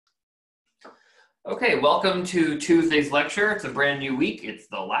Okay, welcome to Tuesday's lecture. It's a brand new week. It's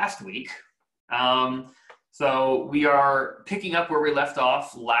the last week. So we are picking up where we left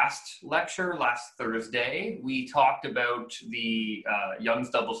off last lecture, last Thursday. We talked about the Young's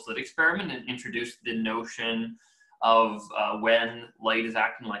double slit experiment and introduced the notion of when light is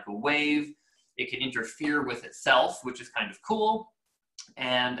acting like a wave, it can interfere with itself, which is kind of cool.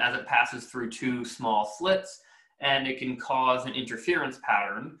 And as it passes through two small slits, and it can cause an interference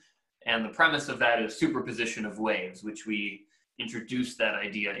pattern. And the premise of that is superposition of waves, which we introduced that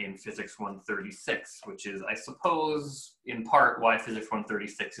idea in Physics 136, which is, I suppose, in part why Physics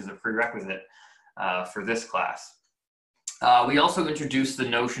 136 is a prerequisite for this class. We also introduced the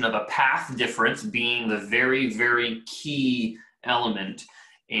notion of a path difference being the very, very key element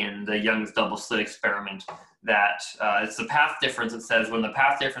in the Young's double slit experiment. That it's the path difference. It says when the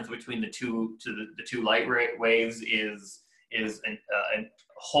path difference between the two light waves is a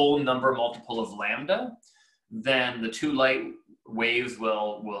whole number multiple of lambda, then the two light waves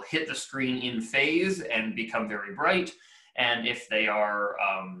will hit the screen in phase and become very bright. And if they are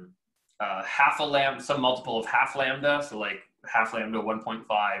half a lambda, some multiple of half lambda, so like half lambda, 1.5,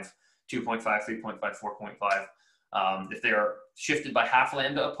 2.5, 3.5, 4.5, if they are shifted by half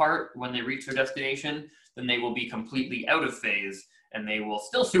lambda apart when they reach their destination, then they will be completely out of phase and they will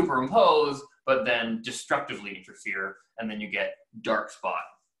still superimpose, but then destructively interfere, and then you get dark spot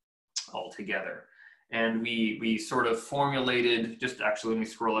altogether. And we sort of formulated, just actually let me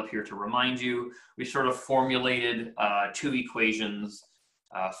scroll up here to remind you, we sort of formulated two equations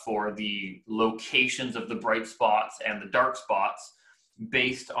for the locations of the bright spots and the dark spots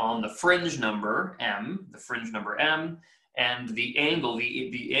based on the fringe number m, and the angle,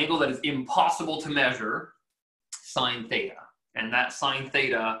 the angle that is impossible to measure, sine theta. And that sine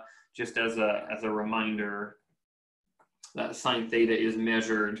theta, just as a reminder, that sine theta is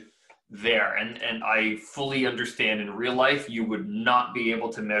measured there. And I fully understand in real life, you would not be able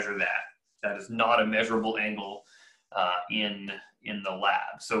to measure that. That is not a measurable angle in the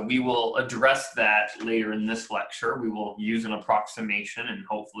lab. So we will address that later in this lecture. We will use an approximation and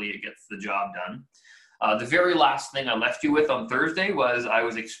hopefully it gets the job done. The very last thing I left you with on Thursday was I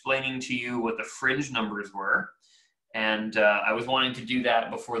was explaining to you what the fringe numbers were. And I was wanting to do that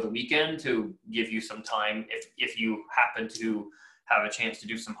before the weekend to give you some time. If you happen to have a chance to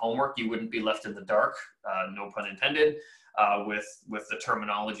do some homework, you wouldn't be left in the dark, no pun intended, with the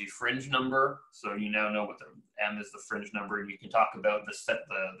terminology fringe number. So you now know what the M is, the fringe number, and you can talk about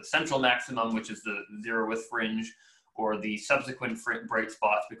the central maximum, which is the zeroth fringe, or the subsequent bright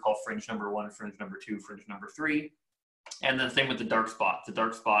spots we call fringe number 1, fringe number 2, fringe number 3. And then same with the dark spots. The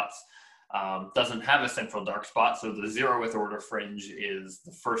dark spots doesn't have a central dark spot, so the 0th order fringe is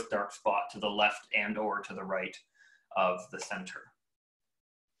the first dark spot to the left and or to the right of the center.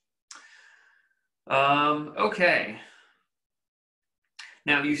 Okay.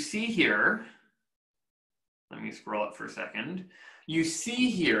 Now you see here, let me scroll up for a second. You see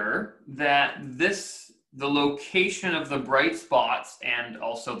here that the location of the bright spots and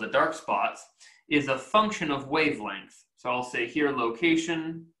also the dark spots is a function of wavelength. So I'll say here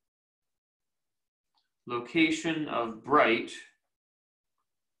location of bright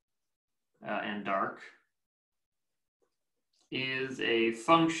and dark is a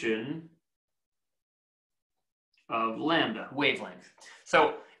function of lambda, wavelength.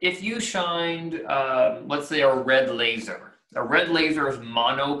 So if you shined, let's say a red laser is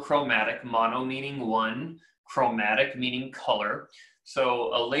monochromatic, mono meaning one, chromatic meaning color.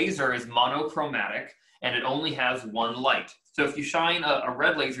 So a laser is monochromatic and it only has one light. So if you shine a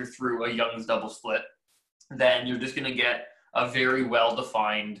red laser through a Young's double slit, then you're just gonna get a very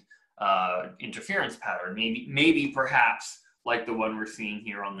well-defined interference pattern, maybe perhaps like the one we're seeing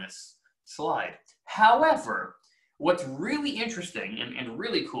here on this slide. However, what's really interesting and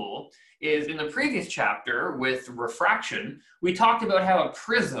really cool is in the previous chapter with refraction, we talked about how a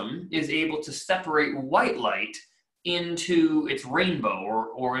prism is able to separate white light into its rainbow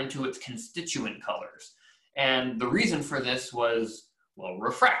or into its constituent colors. And the reason for this was, well,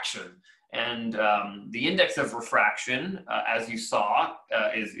 refraction. And the index of refraction, as you saw,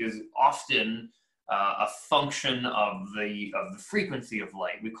 is often a function of the frequency of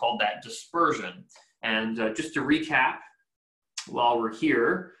light. We call that dispersion. And just to recap, while we're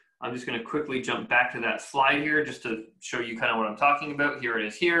here, I'm just going to quickly jump back to that slide here just to show you kind of what I'm talking about. Here it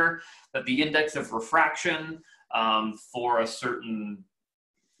is here, that the index of refraction for a certain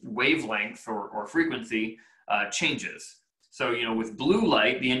wavelength or frequency changes. So, you know, with blue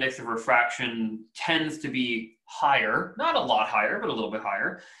light, the index of refraction tends to be higher, not a lot higher, but a little bit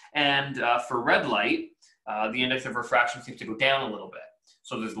higher. And for red light, the index of refraction seems to go down a little bit.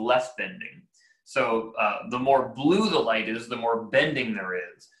 So there's less bending. So the more blue the light is, the more bending there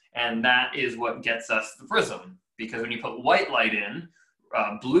is. And that is what gets us the prism. Because when you put white light in,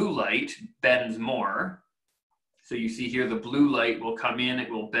 blue light bends more. So you see here the blue light will come in, it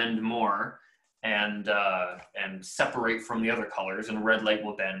will bend more and separate from the other colors, and red light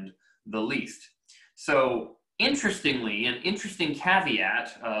will bend the least. So interestingly, an interesting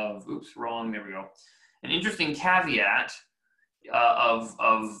caveat of, oops, wrong, there we go. An interesting caveat of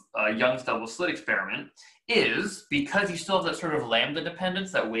Young's double slit experiment is, because you still have that sort of lambda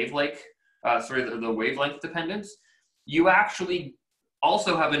dependence, that wavelength, the wavelength dependence, you actually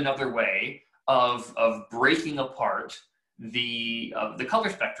also have another way of breaking apart the color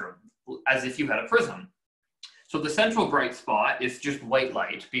spectrum as if you had a prism. So the central bright spot is just white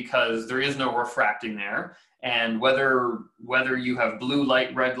light because there is no refracting there. And whether you have blue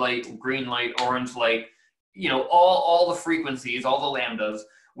light, red light, green light, orange light, you know, all the frequencies, all the lambdas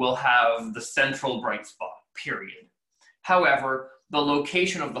will have the central bright spot, period. However, the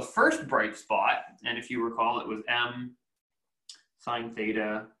location of the first bright spot, and if you recall, it was m sine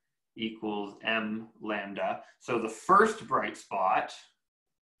theta equals m lambda. So the first bright spot,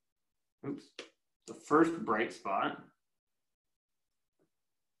 oops, the first bright spot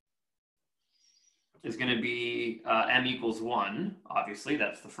is going to be m equals 1. Obviously,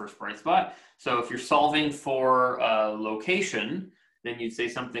 that's the first bright spot. So if you're solving for location, then you'd say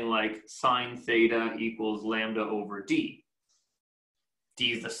something like sine theta equals lambda over d.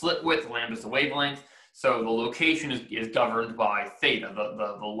 D is the slit width, lambda is the wavelength. So the location is governed by theta.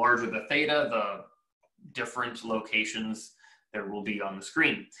 The larger the theta, the different locations there will be on the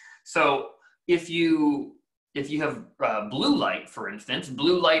screen. So if you have blue light, for instance,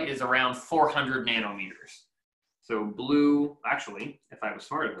 blue light is around 400 nanometers. So blue, actually, if I was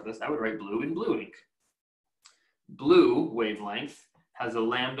smart about this, I would write blue in blue ink. Blue wavelength has a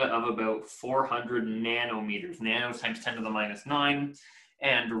lambda of about 400 nanometers, nanos times 10 to the minus 9,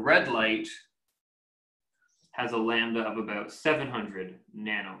 and red light has a lambda of about 700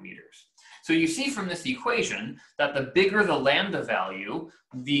 nanometers. So you see from this equation that the bigger the lambda value,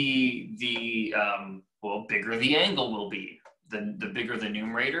 well, bigger the angle will be. The bigger the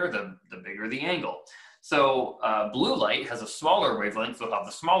numerator, the bigger the angle. So blue light has a smaller wavelength, so it'll have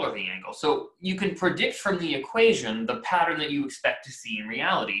the smaller the angle. So you can predict from the equation the pattern that you expect to see in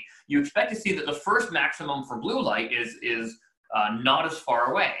reality. You expect to see that the first maximum for blue light is not as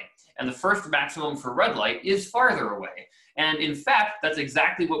far away, and the first maximum for red light is farther away. And in fact, that's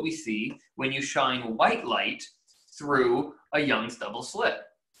exactly what we see when you shine white light through a Young's double slit.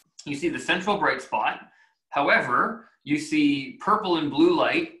 You see the central bright spot. However, you see purple and blue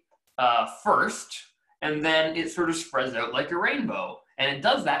light first, and then it sort of spreads out like a rainbow. And it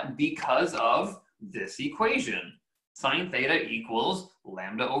does that because of this equation. Sine theta equals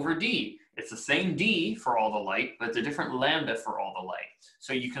lambda over d. It's the same d for all the light, but it's a different lambda for all the light.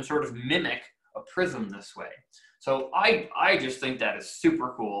 So you can sort of mimic a prism this way. So I just think that is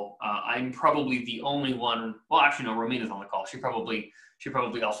super cool. I'm probably the only one, well, actually no, Romina's on the call. She probably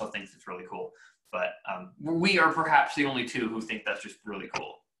also thinks it's really cool. But we are perhaps the only two who think that's just really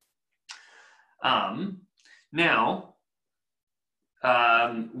cool. Now,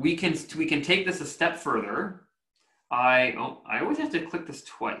 we can take this a step further. I always have to click this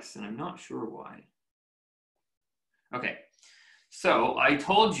twice, and I'm not sure why. Okay, so I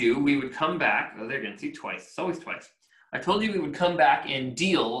told you we would come back. Oh, there you go. See, twice. It's always twice. I told you we would come back and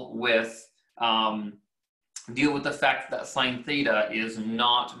deal with the fact that sine theta is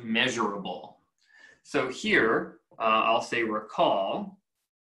not measurable. So here, I'll say recall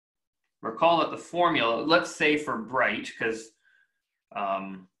that the formula, let's say for bright, because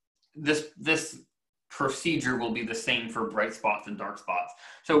this procedure will be the same for bright spots and dark spots.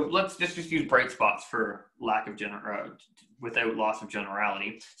 So let's just use bright spots for lack of without loss of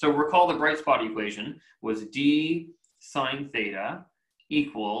generality. So recall the bright spot equation was d sine theta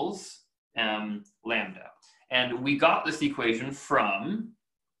equals lambda. And we got this equation from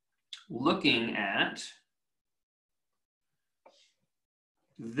looking at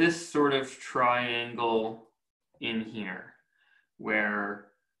this sort of triangle in here, where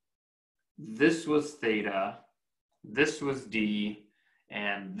this was theta, this was d,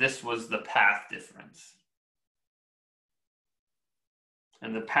 and this was the path difference.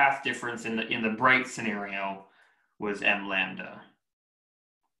 And the path difference in the bright scenario was m lambda.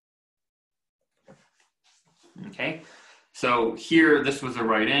 Okay, so here this was a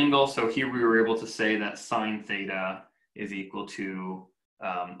right angle, so here we were able to say that sine theta is equal to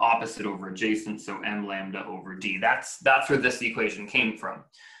opposite over adjacent, so m lambda over d. That's where this equation came from.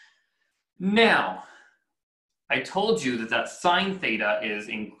 Now, I told you that sine theta is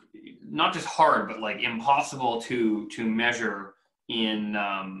not just hard, but like impossible to measure in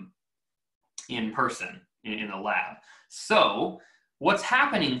person in a lab. So what's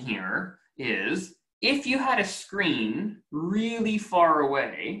happening here is if you had a screen really far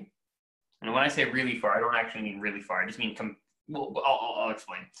away, and when I say really far, I don't actually mean really far. I just mean, well, I'll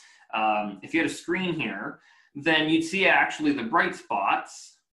explain. If you had a screen here, then you'd see actually the bright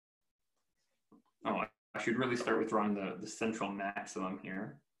spots. Oh, I should really start with drawing the central maximum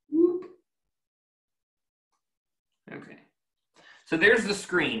here. Whoop. Okay. So there's the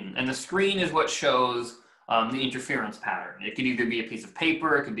screen, and the screen is what shows the interference pattern. It could either be a piece of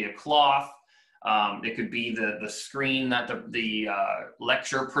paper, it could be a cloth, it could be the screen that the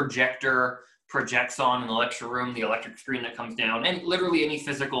lecture projector projects on in the lecture room, the electric screen that comes down, and literally any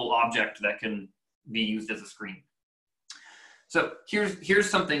physical object that can be used as a screen. So here's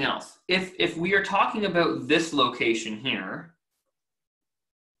something else. If we are talking about this location here,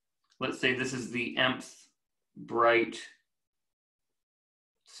 let's say this is the mth bright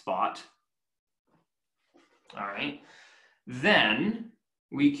spot. All right, then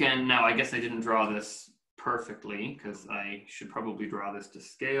we can, now I guess I didn't draw this perfectly because I should probably draw this to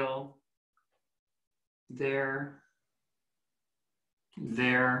scale. There,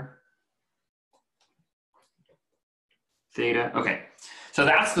 theta, okay. So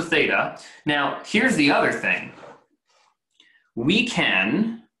that's the theta. Now, here's the other thing. We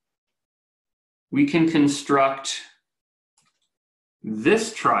can construct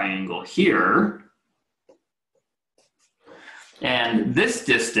this triangle here, and this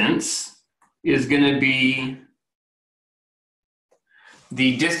distance is going to be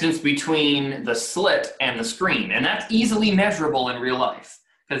the distance between the slit and the screen, and that's easily measurable in real life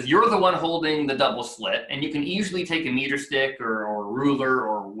because you're the one holding the double slit, and you can easily take a meter stick or a ruler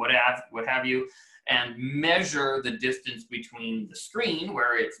or what have you and measure the distance between the screen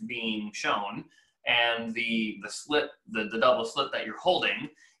where it's being shown and the slit, the double slit that you're holding,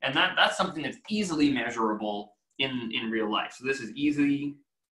 and that's something that's easily measurable in real life. So this is easily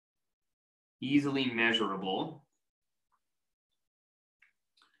measurable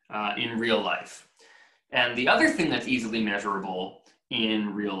in real life. And the other thing that's easily measurable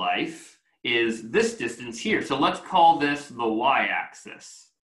in real life is this distance here. So let's call this the y-axis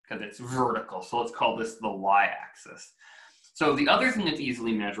because it's vertical. So let's call this the y-axis. So the other thing that's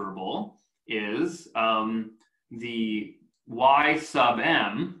easily measurable is the y sub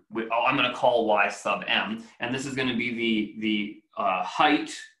m, I'm going to call y sub m, and this is going to be the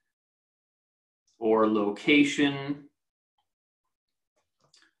height or location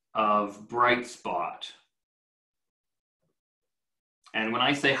of bright spot. And when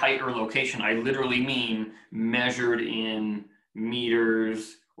I say height or location, I literally mean measured in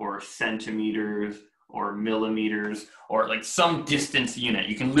meters or centimeters or millimeters or like some distance unit.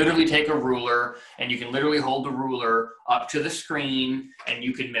 You can literally take a ruler and you can literally hold the ruler up to the screen and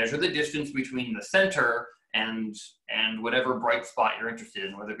you can measure the distance between the center and whatever bright spot you're interested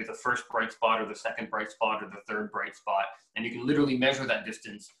in, whether it be the first bright spot or the second bright spot or the third bright spot, and you can literally measure that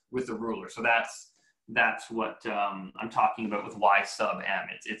distance with the ruler. So that's what I'm talking about with y sub m.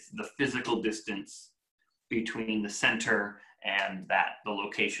 It's the physical distance between the center and the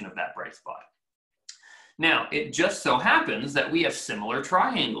location of that bright spot. Now, it just so happens that we have similar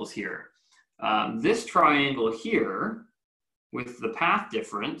triangles here. This triangle here with the path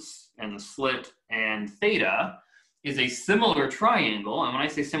difference and the slit and theta is a similar triangle. And when I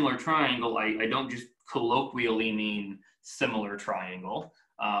say similar triangle, I don't just colloquially mean similar triangle.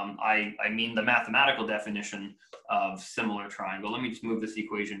 I mean the mathematical definition of similar triangle. Let me just move this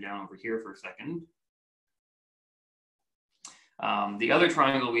equation down over here for a second. The other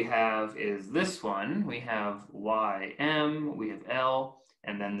triangle we have is this one. We have ym, we have L,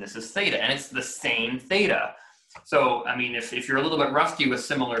 and then this is theta, and it's the same theta. So, I mean, if you're a little bit rusty with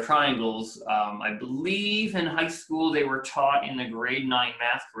similar triangles, I believe in high school they were taught in the grade 9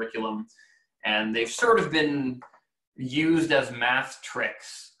 math curriculum, and they've sort of been used as math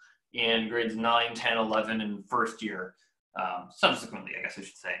tricks in grades 9, 10, 11, and first year, subsequently, I guess I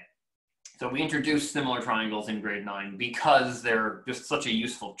should say. So we introduced similar triangles in grade 9 because they're just such a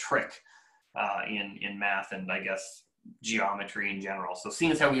useful trick in math and I guess geometry in general. So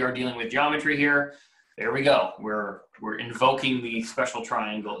seeing as how we are dealing with geometry here, there we go. We're invoking the special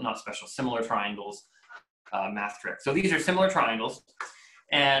triangle, not special, similar triangles math trick. So these are similar triangles.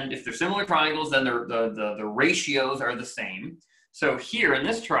 And if they're similar triangles, then the ratios are the same. So here in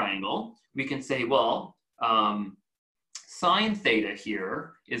this triangle, we can say, well, sine theta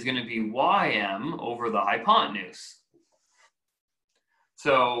here is going to be ym over the hypotenuse.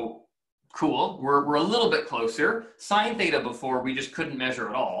 So cool, we're a little bit closer. Sine theta before we just couldn't measure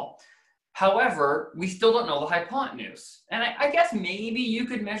at all. However, we still don't know the hypotenuse. And I guess maybe you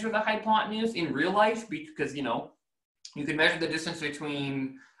could measure the hypotenuse in real life because, you know, you could measure the distance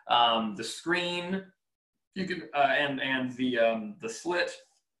between the screen, you could and the slit,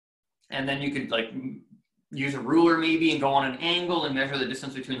 and then you could like use a ruler maybe and go on an angle and measure the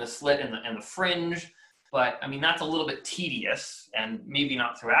distance between the slit and the fringe. But I mean, that's a little bit tedious and maybe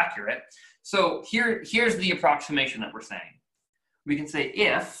not so accurate. So here's the approximation that we're saying. We can say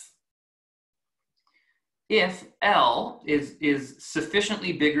if L is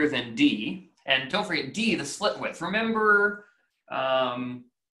sufficiently bigger than D, and don't forget D, the slit width. Remember, or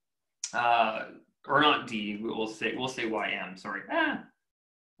not D. We'll say YM. Sorry,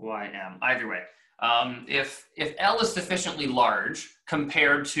 YM. Either way, if L is sufficiently large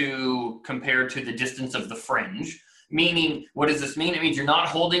compared to the distance of the fringe, meaning what does this mean? It means you're not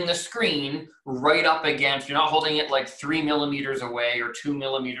holding the screen right up against. You're not holding it like 3 millimeters away or 2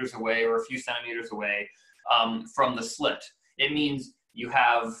 millimeters away or a few centimeters away from the slit. It means you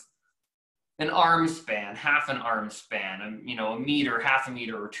have an arm span, half an arm span, you know, a meter, half a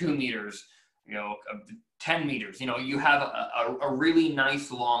meter, or 2 meters, you know, 10 meters. You know, you have a really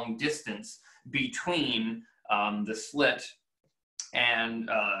nice long distance between the slit and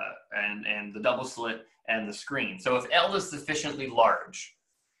the double slit and the screen. So if L is sufficiently large,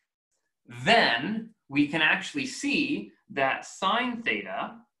 then we can actually see that sine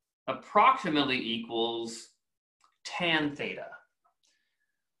theta approximately equals tan theta.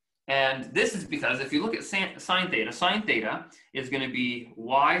 And this is because if you look at sine theta is going to be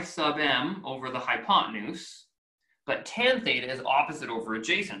y sub m over the hypotenuse, but tan theta is opposite over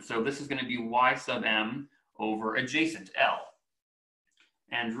adjacent. So this is going to be y sub m over adjacent L.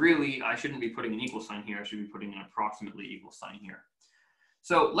 And really, I shouldn't be putting an equal sign here. I should be putting an approximately equal sign here.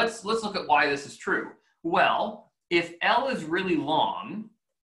 So let's look at why this is true. Well, if L is really long,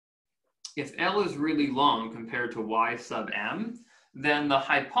 compared to y sub m, then the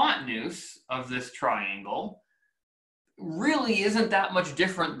hypotenuse of this triangle really isn't that much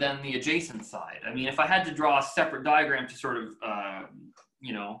different than the adjacent side. I mean, if I had to draw a separate diagram to sort of,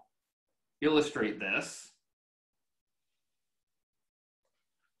 you know, illustrate this,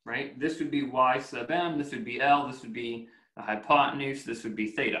 right? This would be y sub m, this would be L, this would be the hypotenuse, this would be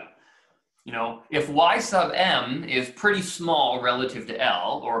theta. You know, if y sub m is pretty small relative to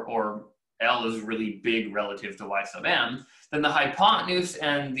L, or L is really big relative to y sub m, then the hypotenuse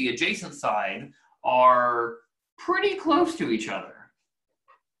and the adjacent side are pretty close to each other,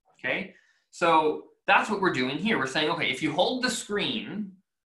 okay? So that's what we're doing here. We're saying, okay, if you hold the screen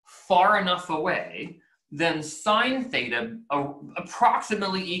far enough away, then sine theta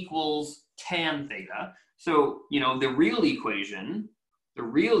approximately equals tan theta. So, you know, the real equation,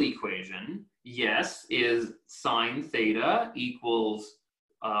 yes, is sine theta equals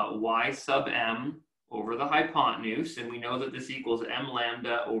y sub m over the hypotenuse, and we know that this equals m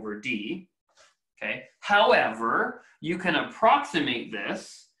lambda over d, okay? However, you can approximate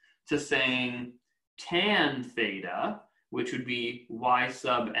this to saying tan theta, which would be y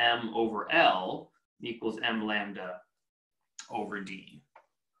sub m over L equals m lambda over d.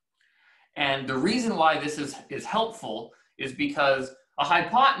 And the reason why this is helpful is because a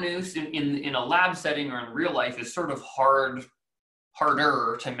hypotenuse in a lab setting or in real life is sort of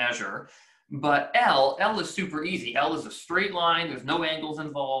harder to measure. But L is super easy. L is a straight line. There's no angles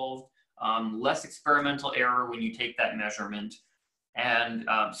involved, less experimental error when you take that measurement, and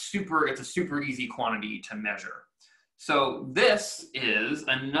it's a super easy quantity to measure. So this is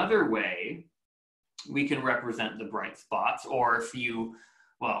another way we can represent the bright spots, or if you,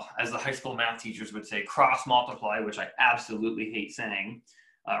 well, as the high school math teachers would say, cross multiply, which I absolutely hate saying.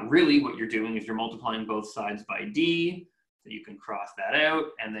 Really what you're doing is you're multiplying both sides by D, so you can cross that out,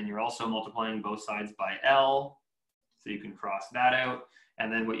 and then you're also multiplying both sides by L, so you can cross that out,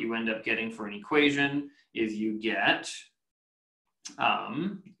 and then what you end up getting for an equation is you get,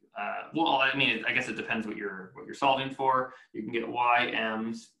 well, I mean, I guess it depends what you're solving for. You can get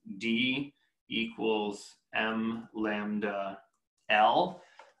ym d equals m lambda L,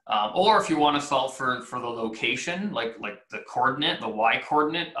 or if you want to solve for the location, like the coordinate, the y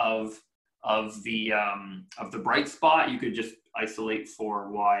coordinate of the bright spot, you could just isolate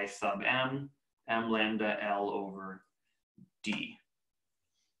for y sub m lambda L over d.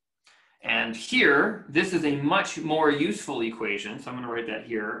 And here, this is a much more useful equation. So I'm going to write that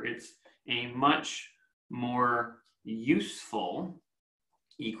here. It's a much more useful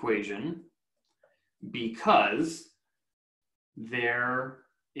equation because there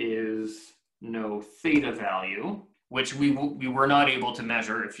is no theta value, which we were not able to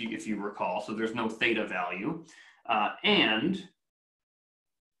measure if you recall. So there's no theta value. And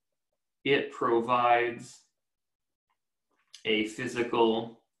it provides a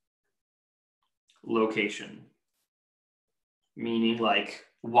physical location, meaning like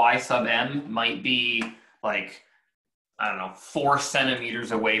y sub m might be like, I don't know, 4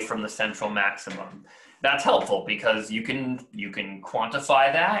 centimeters away from the central maximum. That's helpful because you can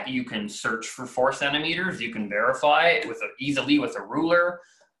quantify that. You can search for 4 centimeters. You can verify it easily with a ruler.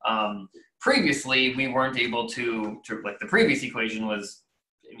 Previously, we weren't able to like the previous equation was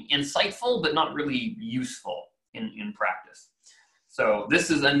insightful, but not really useful in practice. So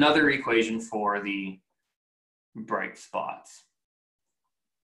this is another equation for the bright spots.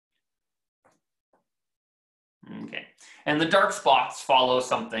 Okay, and the dark spots follow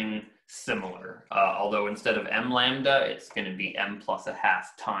something similar, although instead of m lambda, it's going to be m plus a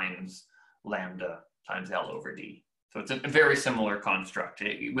half times lambda times L over D. So it's a very similar construct.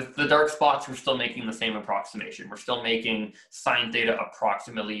 With the dark spots, we're still making the same approximation. We're still making sine theta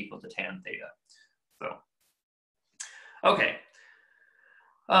approximately equal to tan theta. So, okay.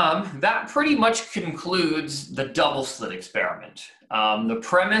 That pretty much concludes the double slit experiment. The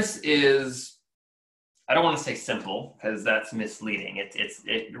premise is, I don't want to say simple because that's misleading.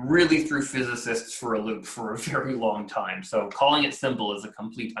 It really threw physicists for a loop for a very long time. So calling it simple is a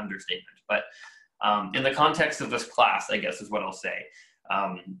complete understatement. But in the context of this class, I guess is what I'll say.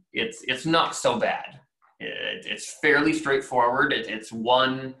 It's not so bad. It's fairly straightforward. It's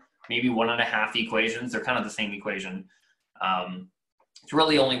maybe 1.5 equations. They're kind of the same equation. It's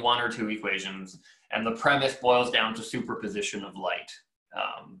really only 1 or 2 equations. And the premise boils down to superposition of light.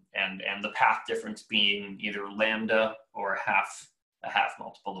 And the path difference being either lambda or a half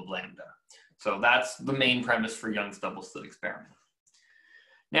multiple of lambda. So that's the main premise for Young's double slit experiment.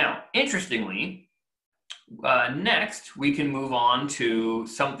 Now, interestingly, next we can move on to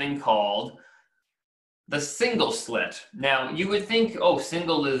something called the single slit. Now, you would think, oh,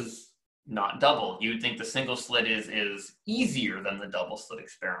 single is not double. You would think the single slit is easier than the double slit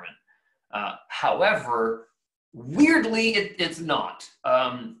experiment. However, weirdly, it's not.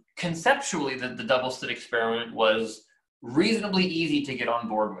 Conceptually, the double slit experiment was reasonably easy to get on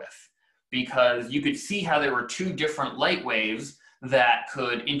board with because you could see how there were 2 different light waves that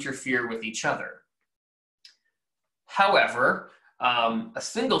could interfere with each other. However, a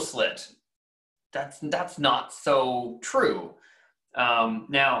single slit, that's not so true.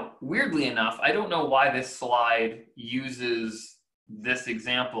 Now, weirdly enough, I don't know why this slide uses this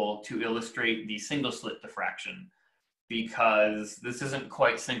example to illustrate the single slit diffraction, because this isn't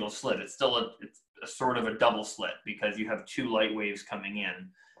quite single slit. It's still a sort of a double slit because you have 2 light waves coming in.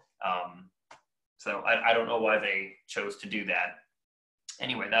 So I don't know why they chose to do that.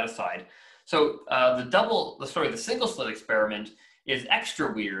 Anyway, that aside. So the single slit experiment is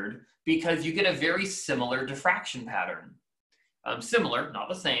extra weird because you get a very similar diffraction pattern. Similar, not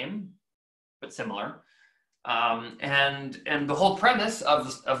the same, but similar. And the whole premise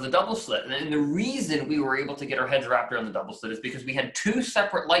of the double slit, and the reason we were able to get our heads wrapped around the double slit is because we had 2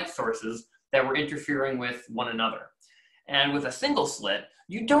 separate light sources that were interfering with one another. And with a single slit,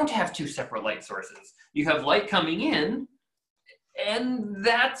 you don't have 2 separate light sources. You have light coming in, and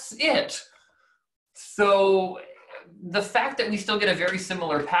that's it. So the fact that we still get a very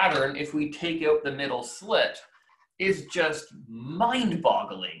similar pattern if we take out the middle slit is just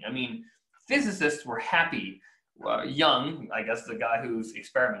mind-boggling. I mean, physicists were happy. Young, I guess the guy whose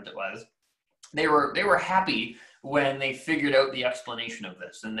experiment it was, they were happy when they figured out the explanation of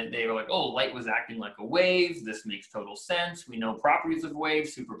this. And they were like, oh, light was acting like a wave. This makes total sense. We know properties of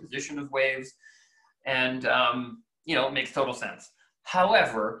waves, superposition of waves. And, it makes total sense.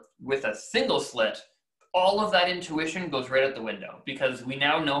 However, with a single slit, all of that intuition goes right out the window because we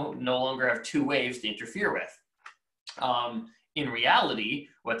now no longer have 2 waves to interfere with. In reality,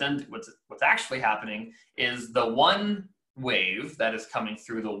 what's actually happening is the one wave that is coming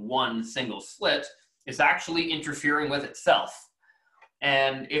through the one single slit is actually interfering with itself.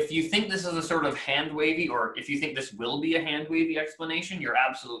 And if you think this is a sort of hand wavy, or if you think this will be a hand wavy explanation, you're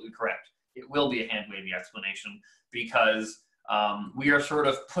absolutely correct. It will be a hand wavy explanation because we are sort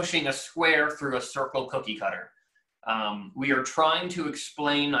of pushing a square through a circle cookie cutter. We are trying to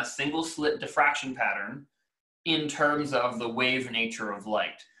explain a single slit diffraction pattern in terms of the wave nature of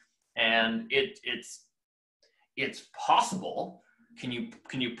light. And it's possible. Can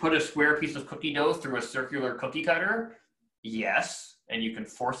you put a square piece of cookie dough through a circular cookie cutter? Yes, and you can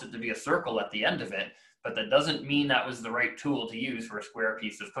force it to be a circle at the end of it, but that doesn't mean that was the right tool to use for a square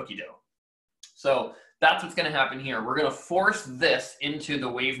piece of cookie dough. So that's what's going to happen here. We're going to force this into the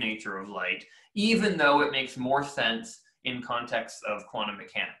wave nature of light, even though it makes more sense in context of quantum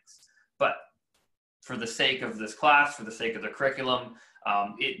mechanics. But for the sake of this class, for the sake of the curriculum,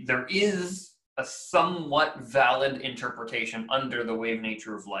 There is a somewhat valid interpretation under the wave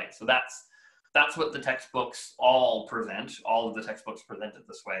nature of light. So that's what the textbooks all present. All of the textbooks present it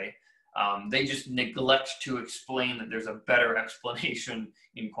this way. They just neglect to explain that there's a better explanation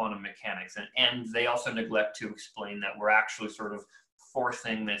in quantum mechanics. And they also neglect to explain that we're actually sort of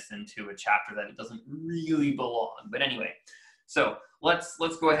forcing this into a chapter that it doesn't really belong. But anyway, so let's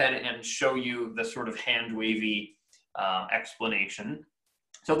go ahead and show you the sort of hand-wavy explanation.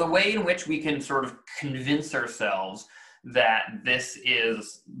 So the way in which we can sort of convince ourselves that this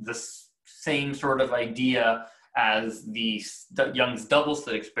is the same sort of idea as the Young's double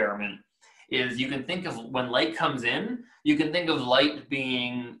slit experiment is you can think of when light comes in, you can think of light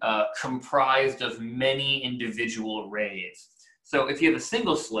being comprised of many individual rays. So if you have a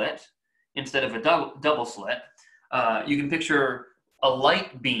single slit instead of a double slit, you can picture a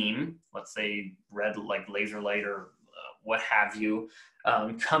light beam, let's say red, like laser light or what have you,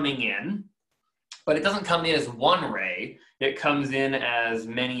 coming in, but it doesn't come in as one ray, it comes in as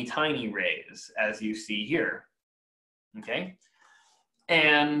many tiny rays, as you see here, okay?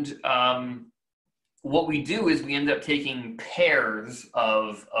 And what we do is we end up taking pairs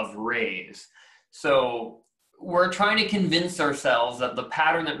of rays. So we're trying to convince ourselves that the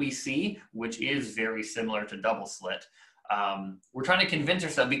pattern that we see, which is very similar to double slit, we're trying to convince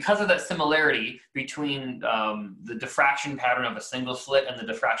ourselves, because of that similarity between the diffraction pattern of a single slit and the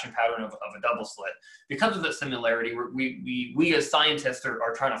diffraction pattern of a double slit, because of that similarity, we as scientists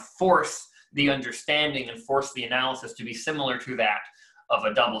are trying to force the understanding and force the analysis to be similar to that of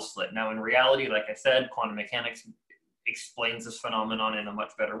a double slit. Now, in reality, like I said, quantum mechanics explains this phenomenon in a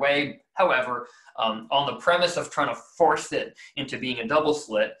much better way. However, on the premise of trying to force it into being a double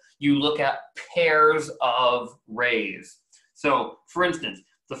slit, you look at pairs of rays. So, for instance,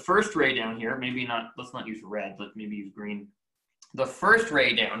 the first ray down here, let's not use red, let's maybe use green. The first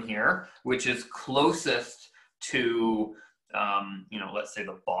ray down here, which is closest to, let's say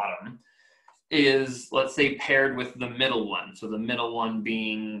the bottom, is, let's say, paired with the middle one. So the middle one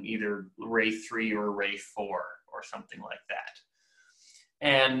being either ray 3 or ray 4 or something like that.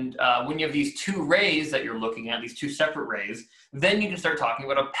 And when you have these two rays that you're looking at, these two separate rays, then you can start talking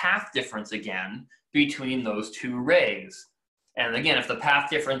about a path difference again between those two rays. And again, if the path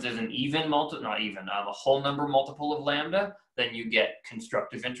difference is an a whole number multiple of lambda, then you get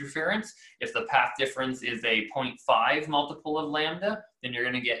constructive interference. If the path difference is a 0.5 multiple of lambda, then you're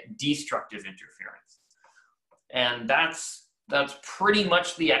going to get destructive interference. And that's pretty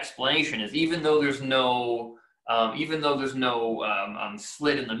much the explanation. Is even though there's no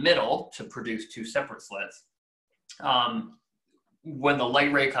slit in the middle to produce two separate slits, when the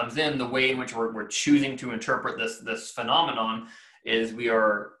light ray comes in, the way in which we're choosing to interpret this phenomenon is we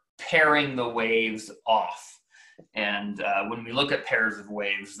are pairing the waves off. And when we look at pairs of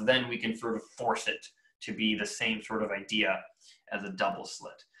waves, then we can sort of force it to be the same sort of idea as a double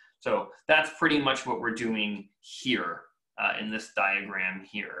slit. So that's pretty much what we're doing here in this diagram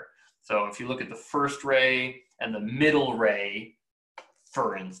here. So if you look at the first ray and the middle ray,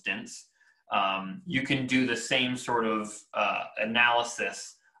 for instance, you can do the same sort of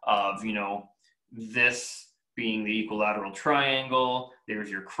analysis of, this being the equilateral triangle,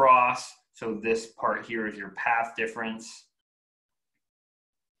 there's your cross, so this part here is your path difference,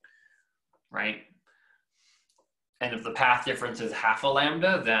 right? And if the path difference is half a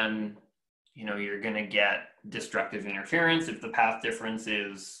lambda, then, you're gonna get destructive interference. If the path difference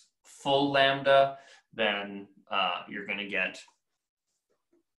is full lambda, then you're gonna get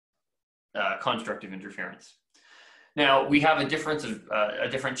constructive interference. Now we have a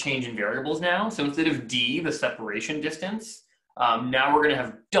different change in variables now. So instead of d, the separation distance, now we're going to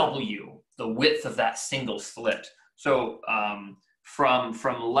have w, the width of that single slit. So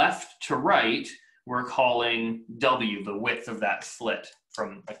from left to right, we're calling w the width of that slit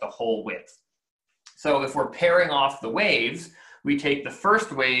from like the whole width. So if we're pairing off the waves, we take the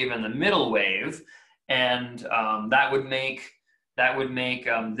first wave and the middle wave, and that would make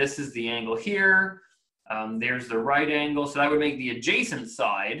this is the angle here, there's the right angle, so that would make the adjacent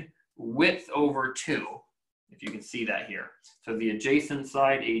side width over 2, if you can see that here. So the adjacent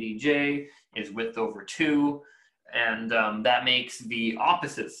side, ADJ, is width over 2, and that makes the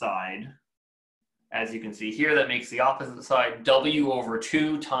opposite side, as you can see here, that makes the opposite side W over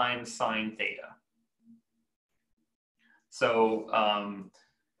 2 times sine theta. So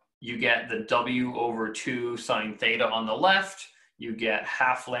you get the W over 2 sine theta on the left, you get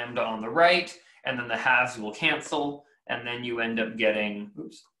half lambda on the right, and then the halves will cancel, and then you end up getting,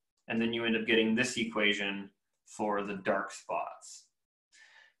 this equation for the dark spots.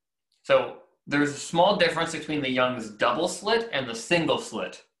 So there's a small difference between the Young's double slit and the single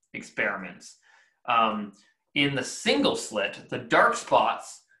slit experiments. In the single slit, the dark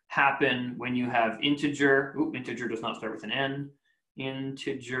spots happen when you have integer, integer does not start with an N,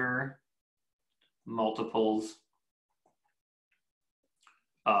 integer multiples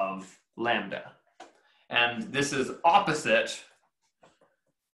of lambda. And this is opposite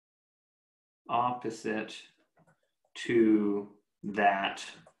to that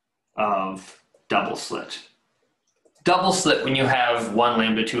of double slit. Double slit, when you have 1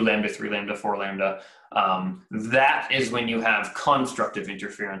 lambda, 2 lambda, 3 lambda, 4 lambda, that is when you have constructive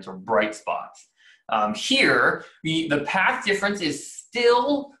interference or bright spots. Here, the path difference is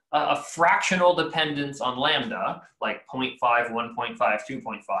still a fractional dependence on lambda, like 0.5, 1.5,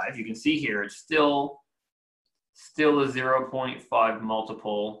 2.5. You can see here it's still a 0.5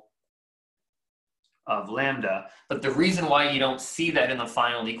 multiple of lambda. But the reason why you don't see that in the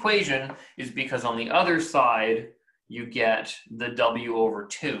final equation is because on the other side, you get the W over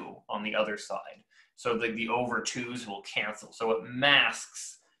 2 on the other side. So the over 2's will cancel. So it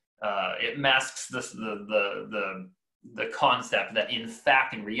masks the concept that in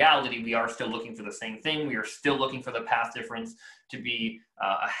fact, in reality, we are still looking for the same thing. We are still looking for the path difference to be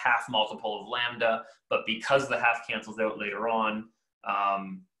a half multiple of lambda, but because the half cancels out later on,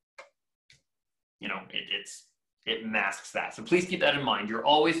 you know, it masks that. So please keep that in mind. You're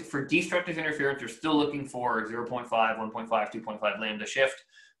always, for destructive interference, you're still looking for 0.5, 1.5, 2.5 lambda shift,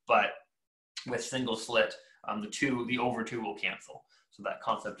 but with single slit, the over 2 will cancel. So that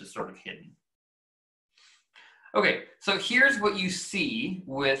concept is sort of hidden. Okay, so here's what you see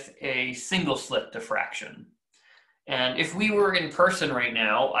with a single slit diffraction. And if we were in person right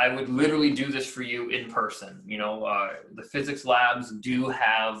now, I would literally do this for you in person. You know, the physics labs do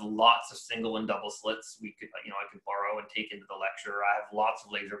have lots of single and double slits. We could, you know, I could borrow and take into the lecture. I have lots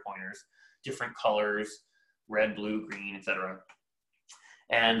of laser pointers, different colors, red, blue, green, etc.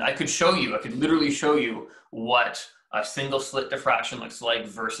 And I could show you, I could literally show you what a single slit diffraction looks like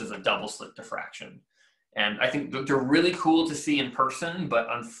versus a double slit diffraction. And I think they're really cool to see in person, but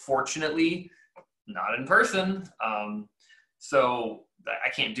unfortunately, not in person. So I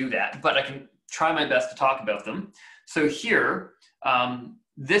can't do that, but I can try my best to talk about them. So here,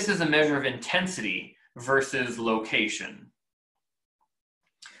 this is a measure of intensity versus location.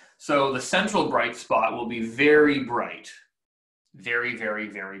 So the central bright spot will be very bright, very, very,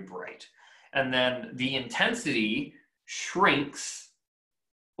 very bright. And then the intensity shrinks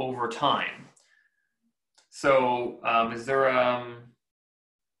over time. So is there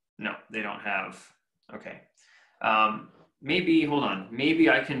no, they don't have, okay. Maybe, hold on, maybe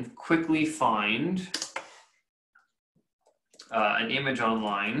I can quickly find an image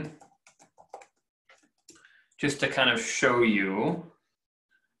online just to kind of show you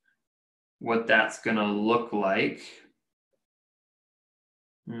what that's gonna look like.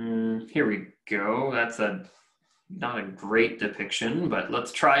 Here we go, that's not a great depiction, but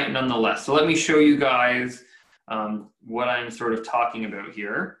let's try it nonetheless. So let me show you guys what I'm sort of talking about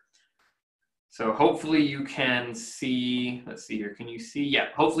here. So hopefully you can see, let's see here, can you see? Yeah,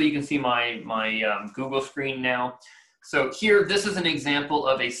 hopefully you can see my Google screen now. So here, this is an example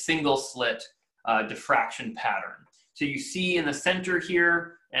of a single slit diffraction pattern. So you see in the center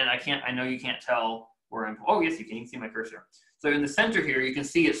here, and I know you can't tell where I'm, oh yes, you can see my cursor. So in the center here, you can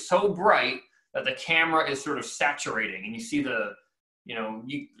see it's so bright that the camera is sort of saturating, and you see the, you know,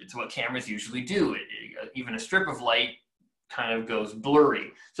 it's what cameras usually do. Even a strip of light kind of goes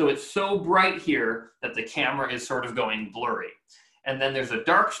blurry. So it's so bright here that the camera is sort of going blurry. And then there's a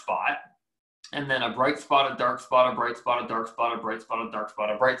dark spot, and then a bright spot, a dark spot, a bright spot, a dark spot, a bright spot, a dark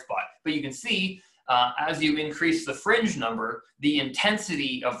spot, a bright spot. But you can see as you increase the fringe number, the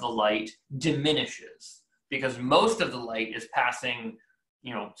intensity of the light diminishes because most of the light is passing,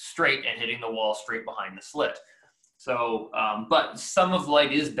 you know, straight and hitting the wall straight behind the slit. So, but some of the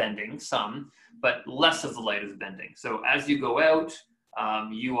light is bending, but less of the light is bending. So as you go out,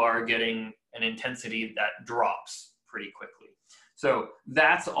 you are getting an intensity that drops pretty quickly. So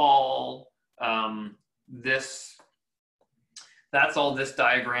that's all this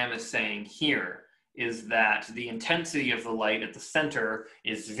diagram is saying here, is that the intensity of the light at the center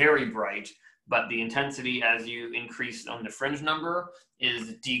is very bright, but the intensity as you increase on the fringe number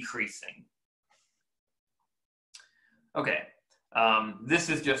is decreasing. Okay, this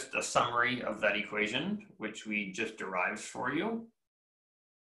is just a summary of that equation, which we just derived for you.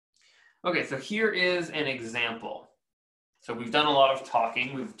 Okay, so here is an example. So we've done a lot of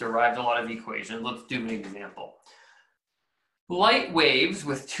talking, we've derived a lot of equations. Let's do an example. Light waves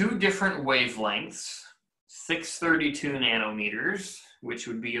with two different wavelengths, 632 nanometers which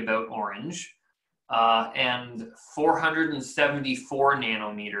would be about orange, and 474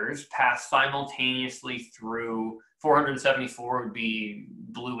 nanometers pass simultaneously through, 474 would be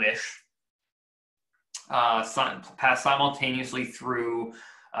bluish, pass simultaneously through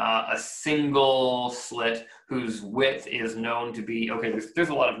a single slit whose width is known to be, okay, there's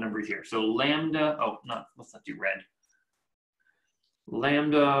a lot of numbers here. So lambda, let's not do red.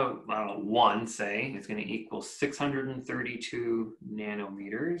 Lambda 1, say, is going to equal 632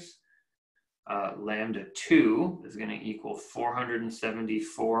 nanometers. Lambda 2 is going to equal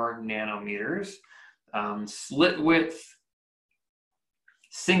 474 nanometers. Slit width,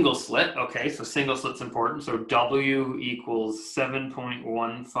 single slit, okay, so single slit's important. So W equals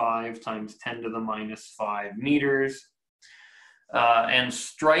 7.15 times 10 to the minus 5 meters. And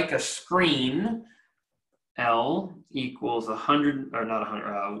strike a screen, L equals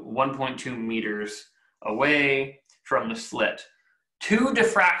 1.2 meters away from the slit. Two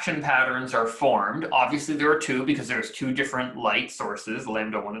diffraction patterns are formed. Obviously there are two because there's two different light sources,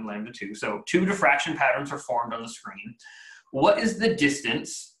 lambda 1 and lambda 2. So two diffraction patterns are formed on the screen. What is the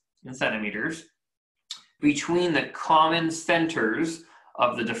distance, in centimeters, between the common centers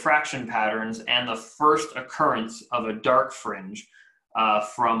of the diffraction patterns and the first occurrence of a dark fringe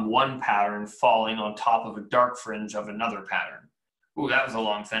from one pattern falling on top of a dark fringe of another pattern? Ooh, that was a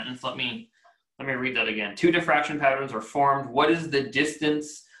long sentence. Let me read that again. Two diffraction patterns are formed. What is the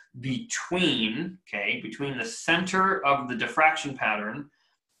distance between the center of the diffraction pattern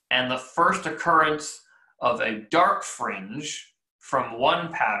and the first occurrence of a dark fringe from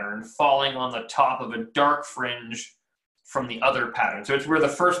one pattern falling on the top of a dark fringe from the other pattern? So it's where the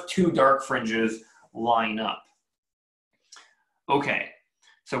first two dark fringes line up. Okay,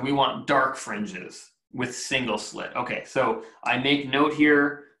 so we want dark fringes with single slit. Okay, so I make note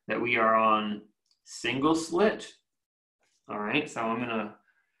here that we are on single slit. All right, so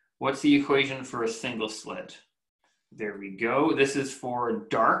what's the equation for a single slit? There we go. This is for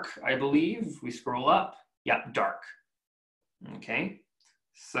dark, I believe. We scroll up. Yeah, dark. Okay,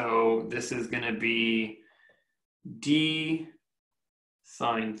 so this is going to be d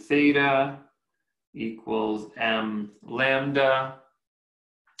sine theta equals m lambda.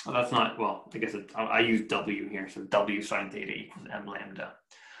 Oh, that's not, well, I guess I use w here, so w sine theta equals m lambda.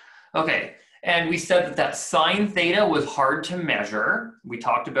 Okay, and we said that sine theta was hard to measure. We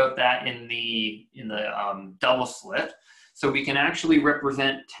talked about that in the double slit. So we can actually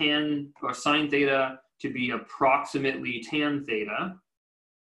represent tan or sine theta to be approximately tan theta.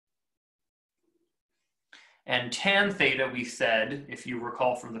 And tan theta, we said, if you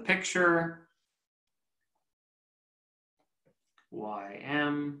recall from the picture,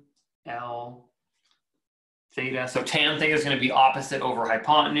 ym L theta. So tan theta is going to be opposite over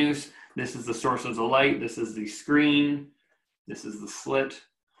hypotenuse. This is the source of the light. This is the screen. This is the slit.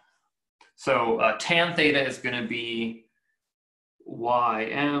 So tan theta is going to be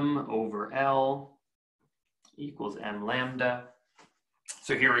ym over L equals m lambda.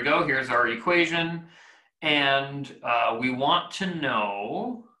 So here we go. Here's our equation. And we want to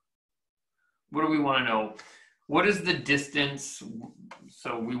know, what do we want to know? What is the distance?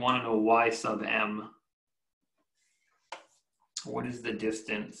 So we want to know y sub m. What is the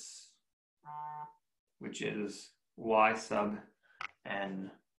distance, which is y sub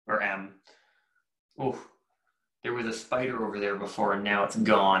n, or m? Oh, there was a spider over there before and now it's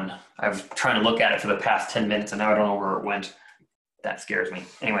gone. I was trying to look at it for the past 10 minutes and now I don't know where it went. That scares me.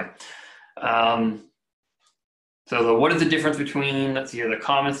 Anyway, so what is the difference between, let's see here, the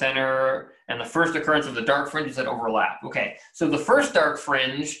common center and the first occurrence of the dark fringes that overlap? Okay, so the first dark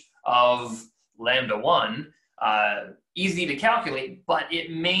fringe of lambda 1, easy to calculate, but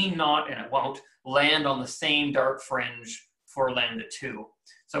it may not, and it won't, land on the same dark fringe for lambda 2.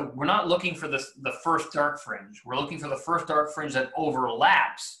 So we're not looking for the first dark fringe. We're looking for the first dark fringe that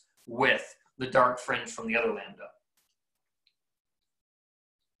overlaps with the dark fringe from the other lambda.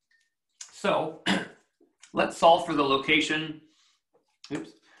 So let's solve for the location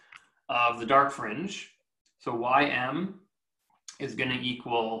of the dark fringe. So ym is going to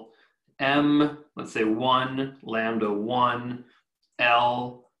equal m, let's say 1 lambda 1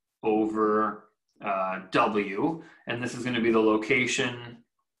 L over W. And this is going to be the location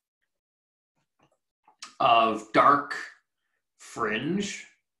of dark fringe.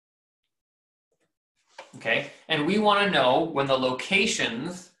 Okay, and we want to know when the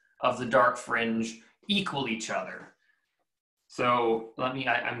locations of the dark fringe equal each other. So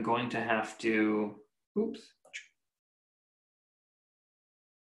I'm going to have to, oops.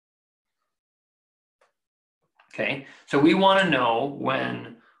 Okay, so we want to know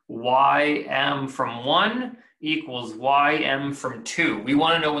when ym from 1 equals ym from 2. We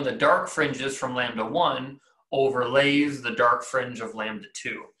want to know when the dark fringes from lambda 1 overlays the dark fringe of lambda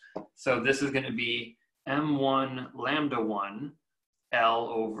 2. So this is going to be m1 lambda 1 L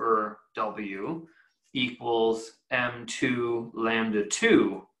over W equals m2 lambda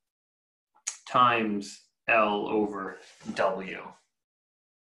 2 times L over W.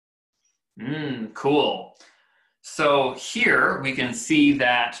 Cool. So here we can see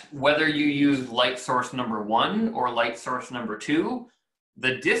that whether you use light source number 1 or light source number 2,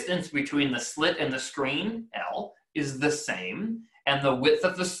 the distance between the slit and the screen, L, is the same, and the width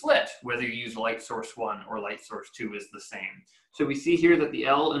of the slit, whether you use light source 1 or light source 2, is the same. So we see here that the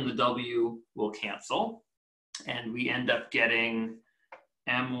L and the W will cancel, and we end up getting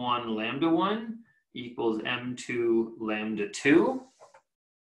m1 lambda 1 equals m2 lambda 2.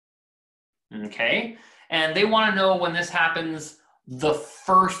 Okay, and they want to know when this happens the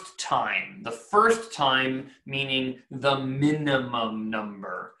first time. The first time meaning the minimum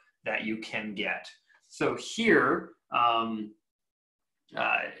number that you can get. So here,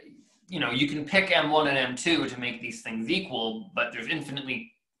 you know, you can pick M1 and M2 to make these things equal, but there's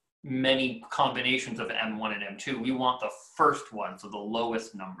infinitely many combinations of M1 and M2. We want the first one, so the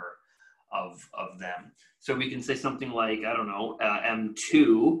lowest number of them. So we can say something like, I don't know,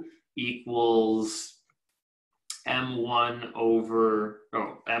 M2 equals M1 over,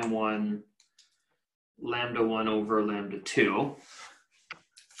 M1 lambda 1 over lambda 2,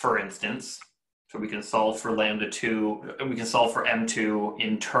 for instance. So we can solve for lambda 2, we can solve for M2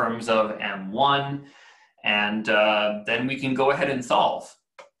 in terms of M1, and then we can go ahead and solve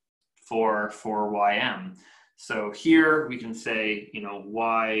for ym. So here we can say, you know,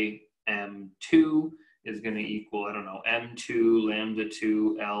 ym2 is going to equal, I don't know, m2 lambda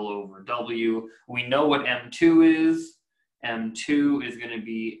 2 L over W. We know what m2 is. m2 is going to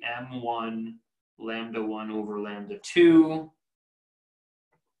be m1 lambda 1 over lambda 2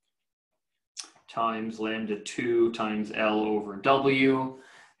 times lambda 2 times L over W.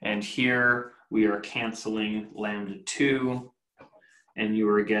 And here we are canceling lambda 2, and you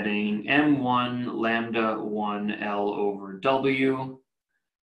are getting m1 lambda 1 L over W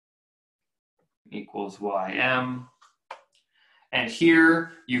equals ym. And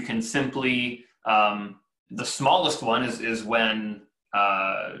here you can simply, the smallest one is when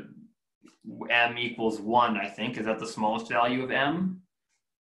m equals 1, I think. Is that the smallest value of m?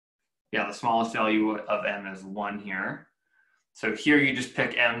 Yeah, the smallest value of m is 1 here. So here you just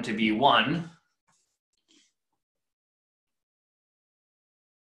pick m to be 1.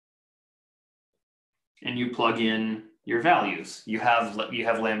 And you plug in your values. You have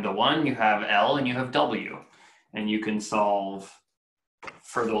lambda 1, you have L, and you have W. And you can solve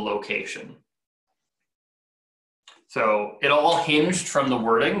for the location. So it all hinged from the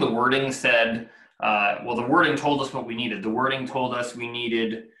wording. The wording said, well, the wording told us what we needed. The wording told us we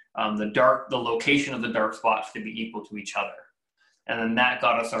needed the location of the dark spots to be equal to each other. And then that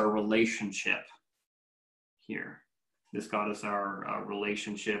got us our relationship here. This got us our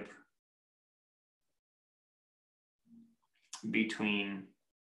relationship between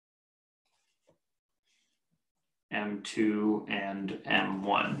M2 and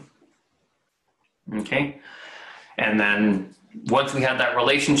M1. Okay, and then once we had that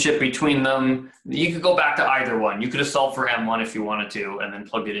relationship between them, you could go back to either one. You could have solved for M1 if you wanted to, and then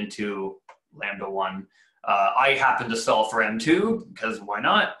plugged it into lambda 1. I happened to solve for M2 because why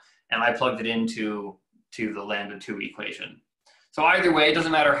not? And I plugged it into the lambda 2 equation. So either way, it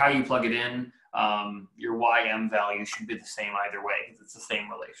doesn't matter how you plug it in. Your ym value should be the same either way because it's the same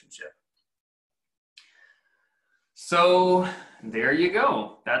relationship. So there you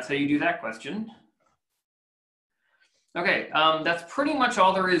go. That's how you do that question. Okay, that's pretty much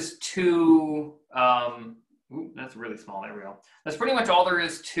all there is to, that's really small, there we go. That's pretty much all there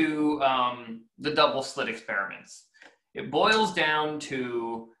is to the double slit experiments. It boils down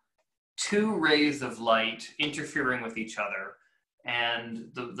to 2 rays of light interfering with each other, and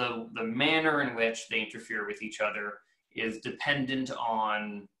the manner in which they interfere with each other is dependent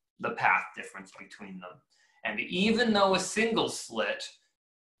on the path difference between them. And even though a single slit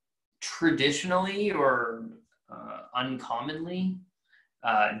traditionally or uncommonly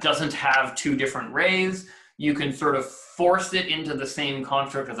doesn't have 2 different rays, you can sort of force it into the same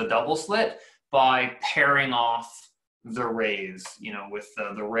construct as a double slit by pairing off the rays, you know, with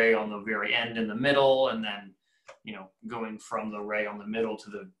the ray on the very end in the middle, and then, you know, going from the ray on the middle to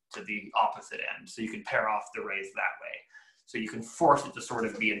the opposite end. So you can pair off the rays that way. So you can force it to sort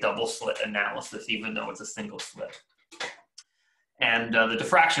of be a double slit analysis, even though it's a single slit. And the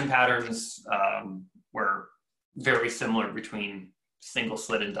diffraction patterns were very similar between single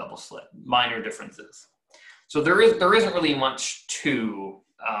slit and double slit, minor differences. So there isn't really much to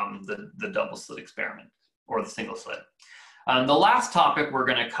the double slit experiment or the single slit. The last topic we're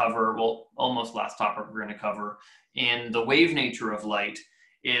going to cover, well, almost last topic we're going to cover in the wave nature of light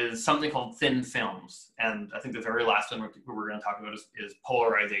is something called thin films. And I think the very last one we're going to talk about is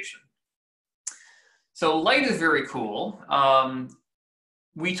polarization. So light is very cool.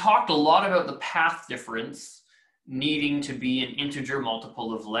 We talked a lot about the path difference needing to be an integer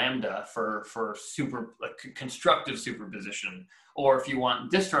multiple of lambda for constructive superposition. Or if you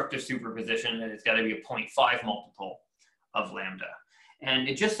want destructive superposition, it's got to be a 0.5 multiple of lambda. And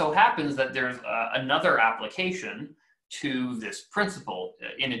it just so happens that there's another application to this principle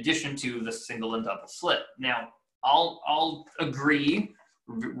in addition to the single and double slit. Now, I'll agree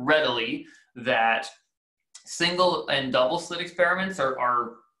readily that single and double slit experiments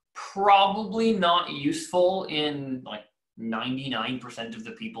are probably not useful in like 99% of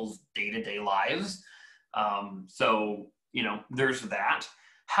the people's day-to-day lives. So, you know, there's that.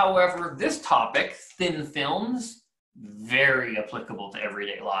 However, this topic, thin films, very applicable to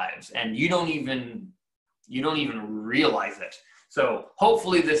everyday lives, and you don't even realize it. So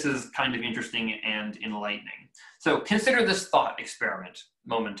hopefully this is kind of interesting and enlightening. So consider this thought experiment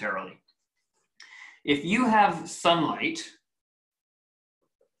momentarily. If you have sunlight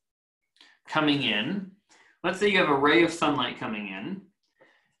coming in, let's say you have a ray of sunlight coming in,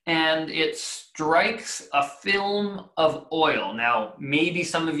 and it strikes a film of oil. Now, maybe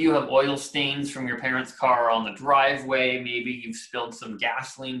some of you have oil stains from your parents' car on the driveway. Maybe you've spilled some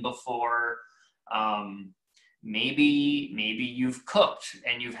gasoline before. Maybe you've cooked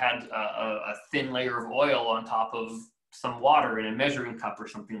and you've had a thin layer of oil on top of some water in a measuring cup or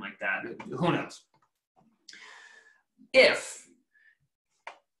something like that. Who knows?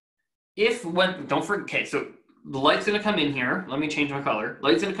 Don't forget, okay, so the light's gonna come in here. Let me change my color.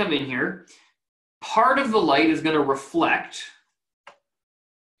 Light's gonna come in here. Part of the light is gonna reflect,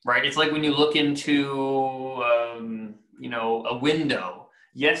 right? It's like when you look into, you know, a window.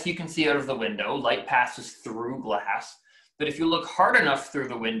 Yes, you can see out of the window. Light passes through glass. But if you look hard enough through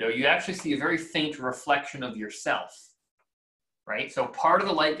the window, you actually see a very faint reflection of yourself, right? So part of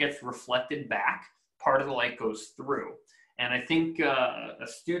the light gets reflected back, part of the light goes through. And I think a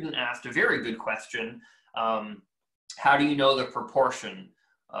student asked a very good question. How do you know the proportion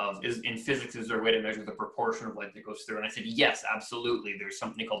of, in physics, is there a way to measure the proportion of light that goes through? And I said, yes, absolutely. There's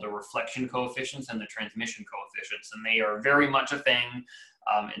something called the reflection coefficients and the transmission coefficients, and they are very much a thing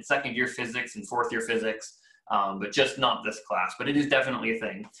in second year physics and fourth year physics, but just not this class, but it is definitely a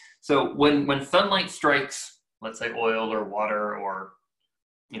thing. So when sunlight strikes, let's say oil or water or,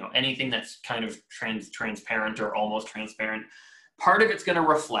 you know, anything that's kind of transparent or almost transparent, part of it's going to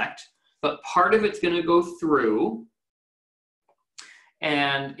reflect, but part of it's going to go through,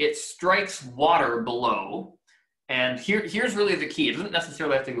 and it strikes water below. And here's really the key. It doesn't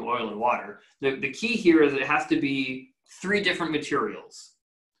necessarily have to be oil and water. The key here is it has to be 3 different materials.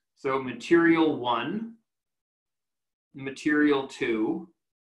 So material 1, material 2,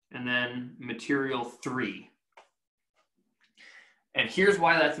 and then material 3. And here's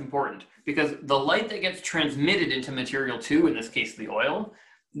why that's important. Because the light that gets transmitted into material 2, in this case the oil,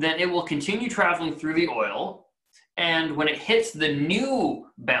 then it will continue traveling through the oil. And when it hits the new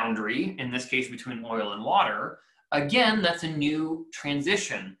boundary, in this case between oil and water, again, that's a new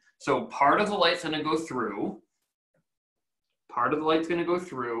transition. So part of the light's going to go through,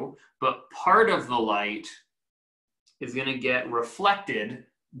 but part of the light is going to get reflected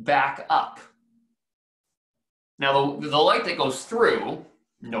back up. Now, the light that goes through,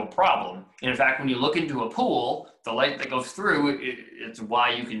 no problem. In fact, when you look into a pool, the light that goes through, it's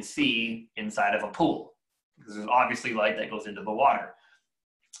why you can see inside of a pool, because there's obviously light that goes into the water.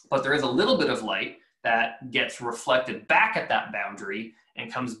 But there is a little bit of light that gets reflected back at that boundary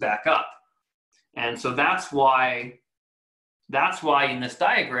and comes back up. And so that's why in this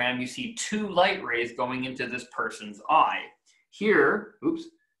diagram, you see 2 light rays going into this person's eye. Here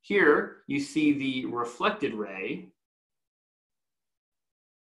you see the reflected ray.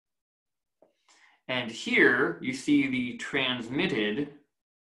 And here you see the transmitted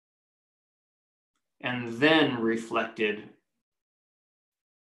and then reflected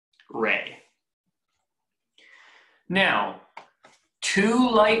ray. Now, 2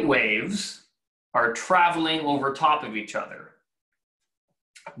 light waves are traveling over top of each other.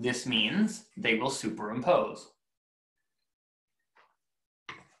 This means they will superimpose.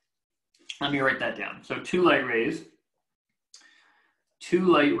 Let me write that down. So 2 light rays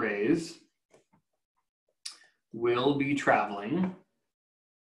will be traveling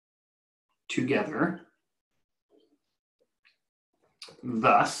together.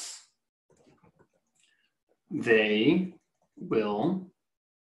 Thus, they will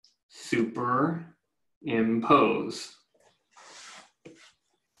superimpose.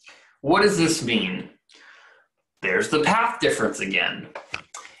 What does this mean? There's the path difference again.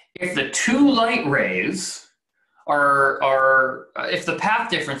 If the two light rays if the path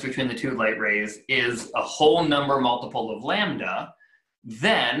difference between the two light rays is a whole number multiple of lambda,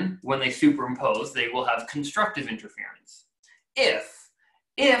 then when they superimpose, they will have constructive interference. If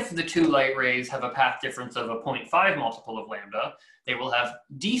the two light rays have a path difference of a 0.5 multiple of lambda, they will have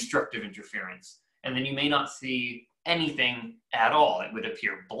destructive interference. And then you may not see anything at all. It would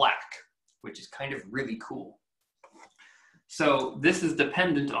appear black, which is kind of really cool. So this is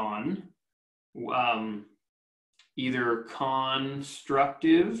dependent on either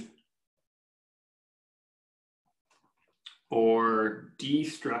constructive or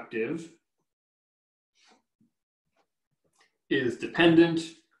destructive is dependent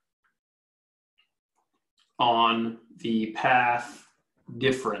on the path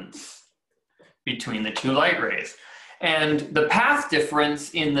difference between the two light rays. And the path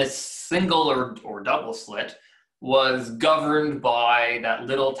difference in the single or double slit was governed by that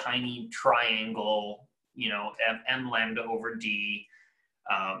little tiny triangle, you know, m lambda over d.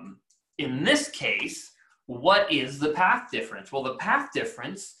 In this case, what is the path difference? Well, the path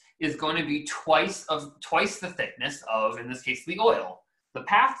difference is going to be twice the thickness of, in this case, the oil. The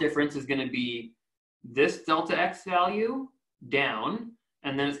path difference is going to be this delta x value down,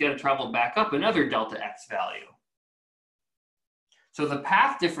 and then it's got to travel back up another delta x value. So the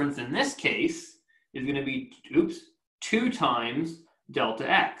path difference in this case is going to be, 2 times delta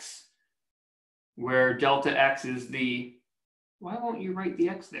x, where delta x is the, why won't you write the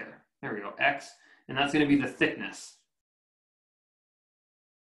x there? There we go, x, and that's going to be the thickness.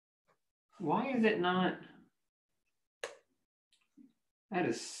 Why is it not? That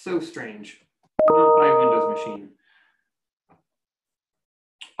is so strange. Not by Windows machine.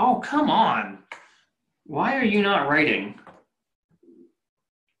 Oh, come on. Why are you not writing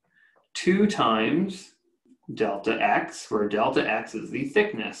 2 times delta x, where delta x is the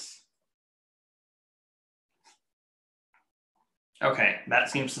thickness? Okay,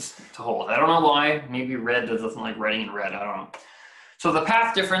 that seems to hold. I don't know why. Maybe red doesn't like writing in red. I don't know. So the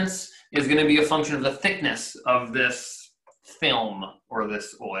path difference is going to be a function of the thickness of this film or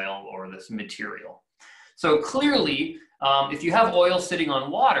this oil or this material. So clearly, if you have oil sitting on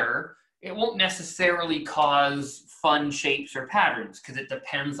water, it won't necessarily cause fun shapes or patterns because it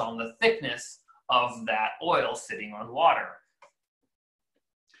depends on the thickness of that oil sitting on water.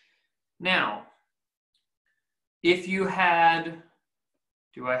 Now, if you had,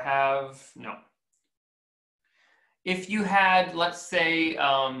 no. If you had, let's say,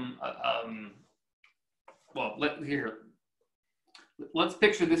 let's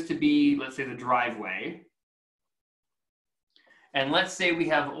picture this to be, let's say, the driveway. And let's say we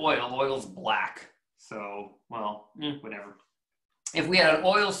have oil. Oil's black. So, well, whatever. If we had an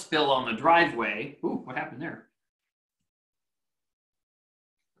oil spill on the driveway, ooh, what happened there?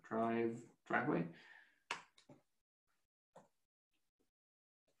 Driveway?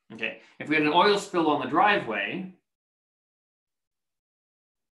 Okay, if we had an oil spill on the driveway,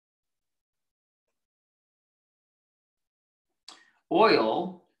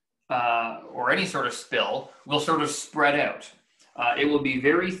 oil, or any sort of spill, will sort of spread out. It will be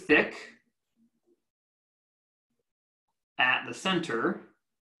very thick at the center,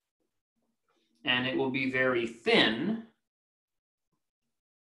 and it will be very thin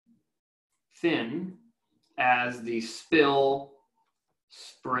as the spill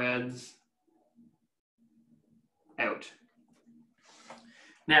spreads out.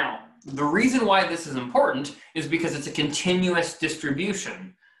 Now, the reason why this is important is because it's a continuous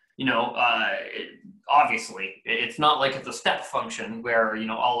distribution. You know, obviously, it's not like it's a step function where, you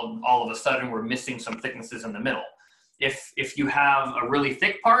know, all of a sudden we're missing some thicknesses in the middle. If you have a really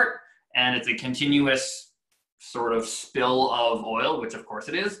thick part and it's a continuous sort of spill of oil, which of course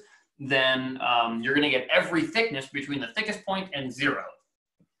it is, then you're going to get every thickness between the thickest point and 0.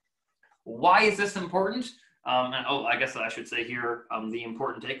 Why is this important? I guess I should say here, the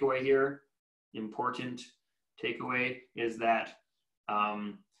important takeaway is that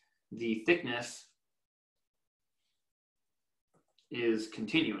the thickness is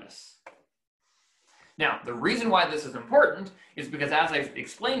continuous. Now, the reason why this is important is because, as I've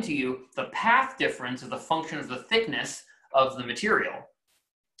explained to you, the path difference is a function of the thickness of the material.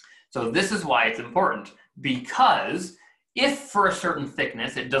 So this is why it's important, because if for a certain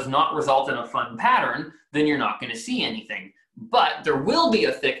thickness it does not result in a fun pattern, then you're not going to see anything. But there will be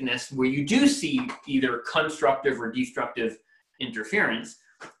a thickness where you do see either constructive or destructive interference.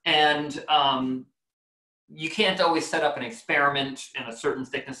 And you can't always set up an experiment in a certain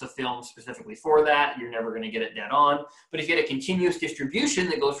thickness of film specifically for that. You're never going to get it dead on. But if you get a continuous distribution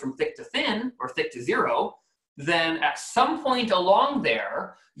that goes from thick to thin or thick to zero, then at some point along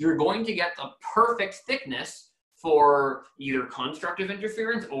there, you're going to get the perfect thickness for either constructive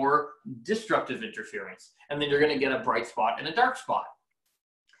interference or destructive interference. And then you're going to get a bright spot and a dark spot.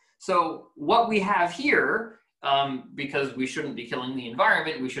 So what we have here, because we shouldn't be killing the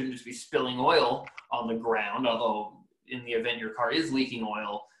environment, we shouldn't just be spilling oil on the ground, although in the event your car is leaking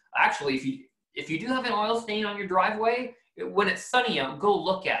oil, actually, if you do have an oil stain on your driveway, when it's sunny out, go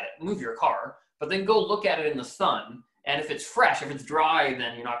look at it, move your car, but then go look at it in the sun. And if it's fresh, if it's dry,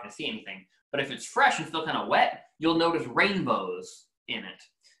 then you're not going to see anything. But if it's fresh and still kind of wet, you'll notice rainbows in it.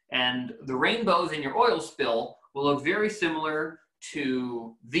 And the rainbows in your oil spill will look very similar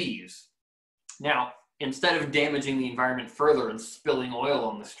to these. Now, instead of damaging the environment further and spilling oil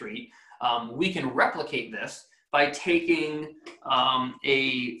on the street, we can replicate this by taking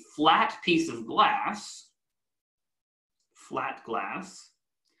a flat piece of glass, flat glass,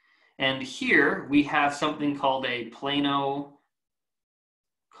 and here we have something called a plano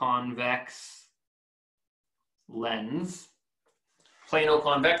convex lens. Plano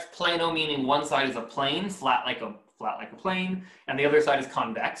convex, plano meaning one side is a plane, flat like a plane, and the other side is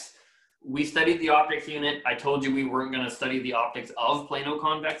convex. We studied the optics unit. I told you we weren't going to study the optics of plano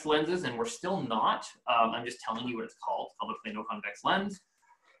convex lenses, and we're still not. I'm just telling you what it's called. It's called a plano convex lens.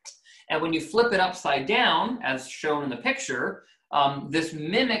 And when you flip it upside down, as shown in the picture, this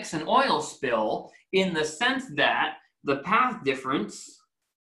mimics an oil spill in the sense that the path difference,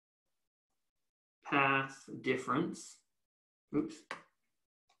 oops,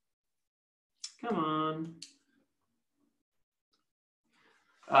 come on.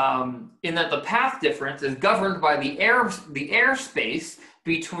 In that the path difference is governed by the airspace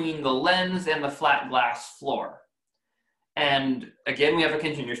between the lens and the flat glass floor. And again, we have a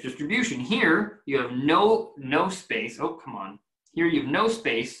continuous distribution. Here, you have no space. Oh, come on. Here you have no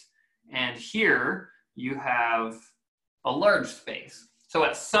space, and here you have a large space. So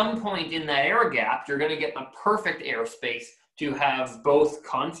at some point in that air gap, you're going to get the perfect airspace to have both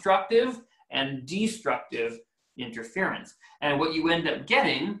constructive and destructive interference. And what you end up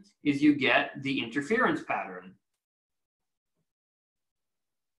getting is you get the interference pattern.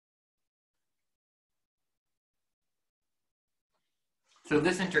 So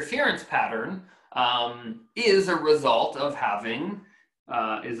this interference pattern is a result of having,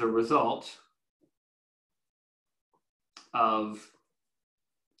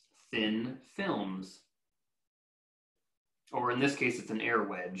 thin films. Or in this case, it's an air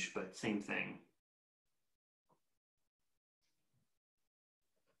wedge, but same thing.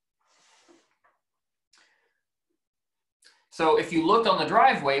 So if you looked on the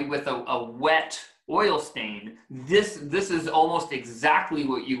driveway with a wet oil stain, this is almost exactly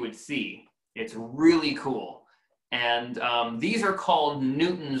what you would see. It's really cool. And these are called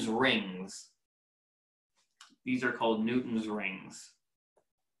Newton's rings. These are called Newton's rings.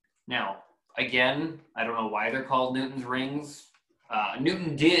 Now, again, I don't know why they're called Newton's rings.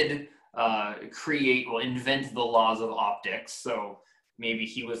 Newton did invent the laws of optics, so maybe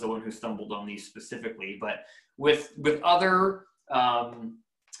he was the one who stumbled on these specifically. But with other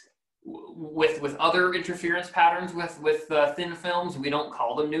other interference patterns with thin films, we don't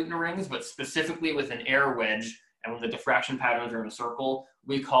call them Newton rings, but specifically with an air wedge and when the diffraction patterns are in a circle,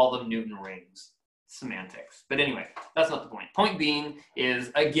 we call them Newton rings. Semantics. But anyway, that's not the point. Point being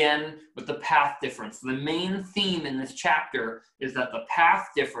is, again, with the path difference, the main theme in this chapter is that the path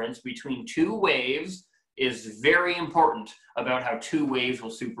difference between two waves is very important about how two waves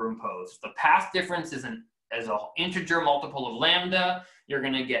will superimpose. If the path difference is an integer multiple of lambda, you're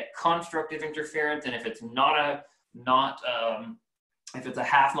going to get constructive interference, and if it's if it's a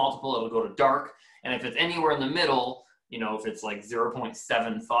half multiple, it'll go to dark, and if it's anywhere in the middle, you know, if it's like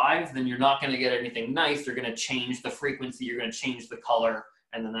 0.75, then you're not going to get anything nice. You're going to change the frequency, you're going to change the color,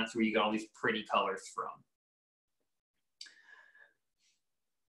 and then that's where you get all these pretty colors from.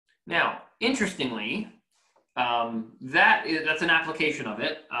 Now, interestingly, that's an application of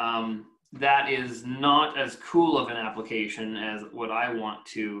it. That is not as cool of an application as what I want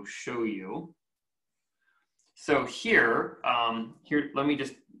to show you. So here, let me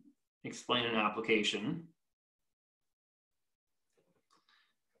just explain an application.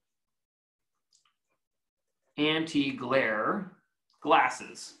 Anti-glare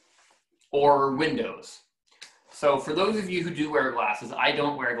glasses or windows. So for those of you who do wear glasses, I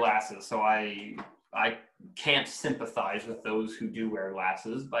don't wear glasses, so I can't sympathize with those who do wear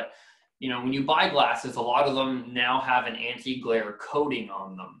glasses, but you know, when you buy glasses, a lot of them now have an anti-glare coating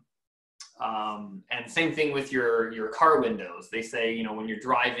on them. And same thing with your car windows. They say, you know, when you're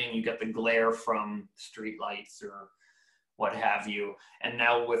driving, you get the glare from street lights or what have you. And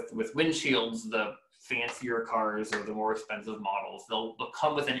now with windshields, the fancier cars or the more expensive models, they'll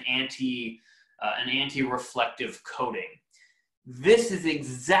come with an anti-reflective coating. This is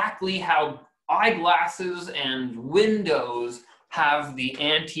exactly how eyeglasses and windows have the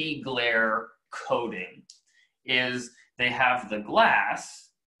anti-glare coating. Is they have the glass,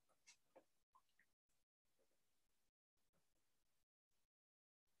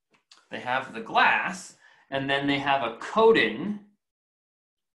 and then they have a coating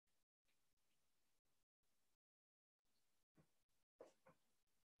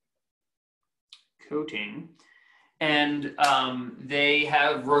and they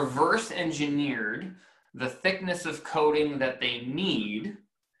have reverse engineered the thickness of coating that they need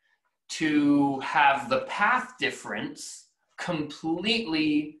to have the path difference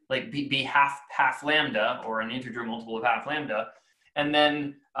completely, like be half lambda, or an integer multiple of half lambda, and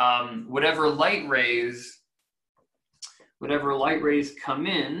then whatever light rays come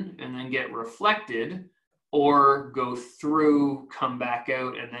in and then get reflected, or go through, come back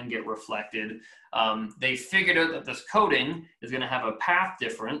out, and then get reflected. They figured out that this coating is going to have a path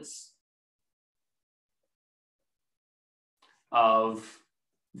difference of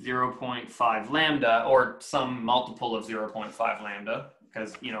 0.5 lambda, or some multiple of 0.5 lambda,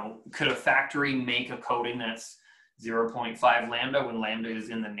 because, you know, could a factory make a coating that's 0.5 lambda when lambda is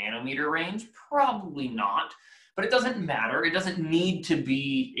in the nanometer range? Probably not. But it doesn't matter. It doesn't need to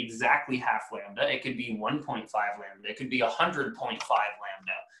be exactly half lambda. It could be 1.5 lambda. It could be 100.5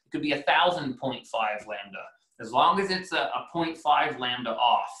 lambda. It could be 1,000.5 lambda. As long as it's a 0.5 lambda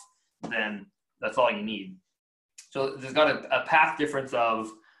off, then that's all you need. So there's got a path difference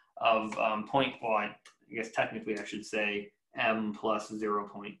of point, well, I guess technically I should say m plus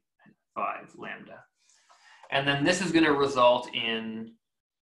 0.5 lambda. And then this is going to result in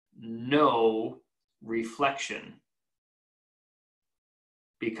no reflection,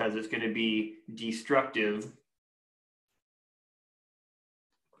 because it's going to be destructive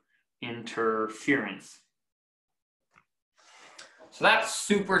interference. So that's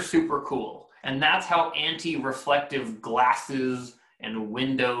super, super cool. And that's how anti-reflective glasses and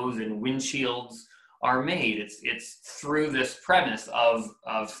windows and windshields are made. It's through this premise of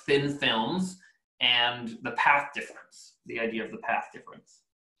thin films and the path difference, the idea of the path difference.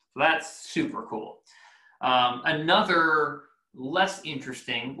 So that's super cool. Another less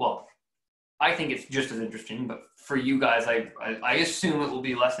interesting, well, I think it's just as interesting, but for you guys, I assume it will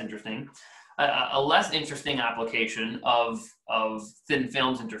be less interesting. A less interesting application of thin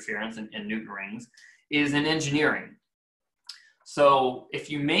films interference and Newton rings is in engineering. So if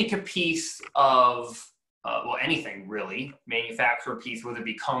you make a piece of, well, anything really, manufacture a piece, whether it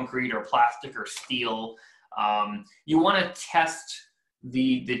be concrete or plastic or steel, you want to test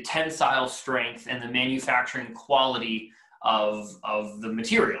the tensile strength and the manufacturing quality of the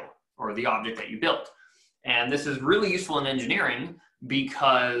material or the object that you built. And this is really useful in engineering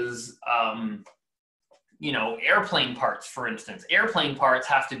because, you know, airplane parts, for instance, airplane parts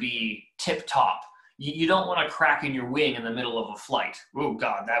have to be tip top. You don't want a crack in your wing in the middle of a flight. Oh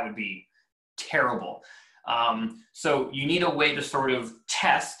God, that would be terrible. So you need a way to sort of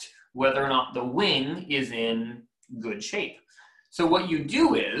test whether or not the wing is in good shape. So what you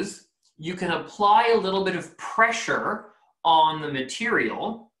do is you can apply a little bit of pressure on the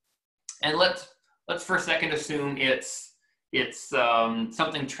material, and let's for a second assume it's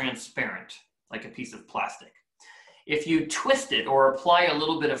something transparent, like a piece of plastic. If you twist it or apply a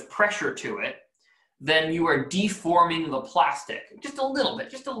little bit of pressure to it, then you are deforming the plastic just a little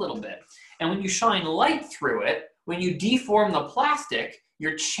bit. And when you shine light through it, when you deform the plastic,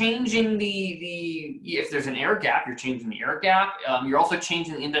 you're changing if there's an air gap, you're changing the air gap. You're also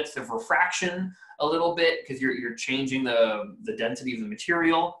changing the index of refraction a little bit because you're changing the density of the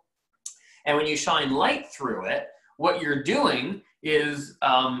material. And when you shine light through it, what you're doing is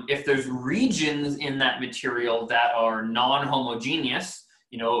if there's regions in that material that are non-homogeneous,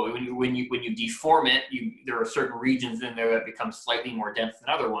 you know, when you deform it, there are certain regions in there that become slightly more dense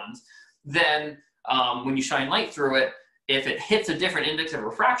than other ones. Then when you shine light through it, if it hits a different index of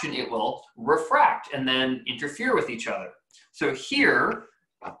refraction, it will refract and then interfere with each other. So here,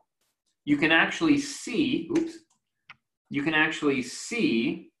 you can actually see,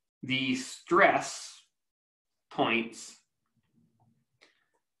 the stress points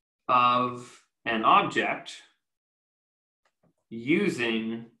of an object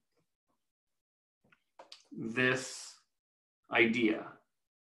using this idea.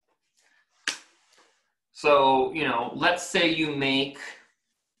 So, you know, let's say you make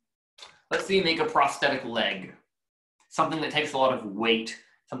let's say you make a prosthetic leg, something that takes a lot of weight,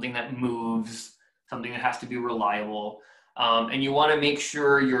 something that moves, something that has to be reliable. And you want to make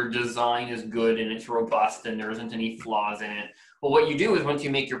sure your design is good and it's robust and there isn't any flaws in it. Well, what you do is once you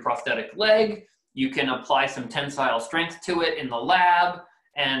make your prosthetic leg, you can apply some tensile strength to it in the lab,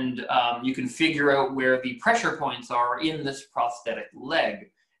 and you can figure out where the pressure points are in this prosthetic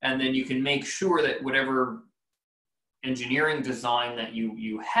leg. And then you can make sure that whatever engineering design that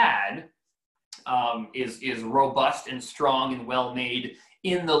you had is robust and strong and well made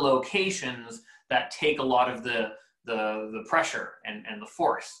in the locations that take a lot of the pressure and the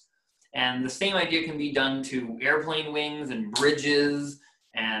force. And the same idea can be done to airplane wings and bridges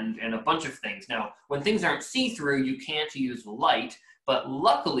and a bunch of things. Now, when things aren't see-through, you can't use light, but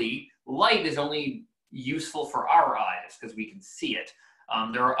luckily, light is only useful for our eyes because we can see it.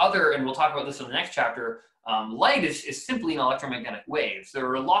 There are other, and we'll talk about this in the next chapter, light is simply an electromagnetic wave. So there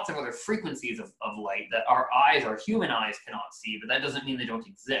are lots of other frequencies of light that our eyes, our human eyes cannot see, but that doesn't mean they don't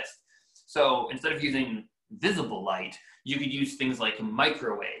exist. So instead of using visible light, you could use things like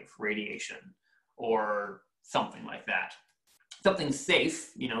microwave radiation or something like that. Something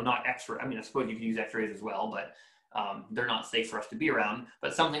safe, you know, not X-ray. I mean, I suppose you could use X-rays as well, but they're not safe for us to be around.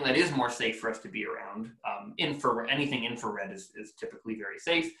 But something that is more safe for us to be around, anything infrared is typically very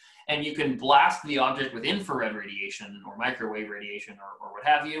safe. And you can blast the object with infrared radiation or microwave radiation or what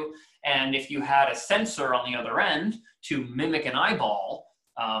have you. And if you had a sensor on the other end to mimic an eyeball,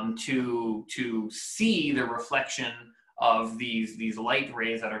 to see the reflection of these light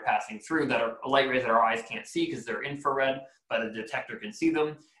rays that are passing through, that are light rays that our eyes can't see because they're infrared, but a detector can see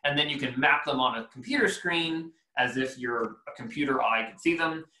them. And then you can map them on a computer screen as if a computer eye could see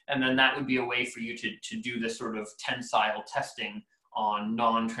them. And then that would be a way for you to do this sort of tensile testing on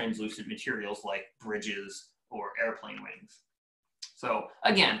non-translucent materials like bridges or airplane wings. So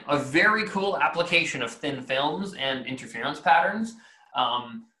again, a very cool application of thin films and interference patterns.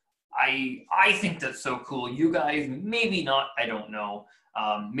 I think that's so cool. You guys, maybe not, I don't know.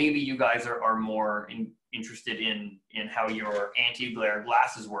 Maybe you guys are more interested in how your anti-glare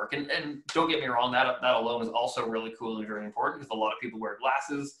glasses work. And don't get me wrong, that alone is also really cool and very important because a lot of people wear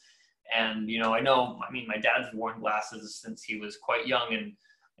glasses. And, you know, I mean, my dad's worn glasses since he was quite young,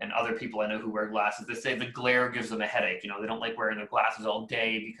 and other people I know who wear glasses, they say the glare gives them a headache. You know, they don't like wearing their glasses all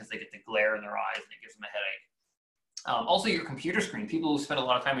day because they get the glare in their eyes and it gives them a headache. Also, your computer screen. People who spend a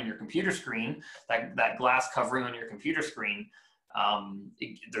lot of time on your computer screen, that glass covering on your computer screen,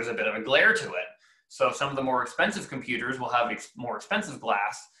 there's a bit of a glare to it. So some of the more expensive computers will have more expensive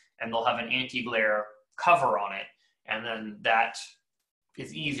glass, and they'll have an anti-glare cover on it. And then that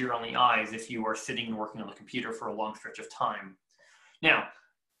is easier on the eyes if you are sitting and working on the computer for a long stretch of time. Now,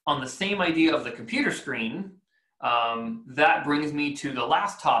 on the same idea of the computer screen, that brings me to the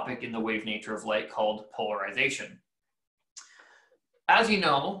last topic in the wave nature of light called polarization. As you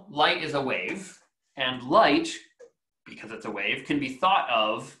know, light is a wave, and light, because it's a wave, can be thought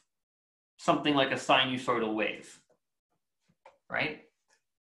of something like a sinusoidal wave, right?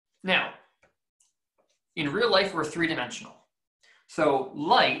 Now, in real life, we're three-dimensional. So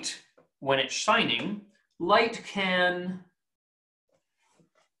light, when it's shining, light can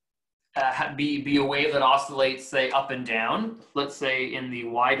be a wave that oscillates, say, up and down, let's say in the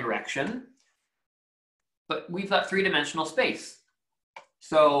y direction, but we've got three-dimensional space.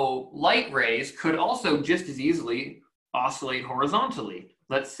 So light rays could also just as easily oscillate horizontally,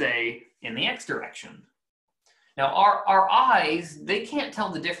 let's say in the x direction. Now our eyes, they can't tell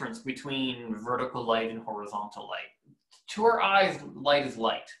the difference between vertical light and horizontal light. To our eyes, light is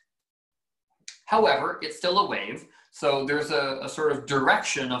light. However, it's still a wave, so there's a sort of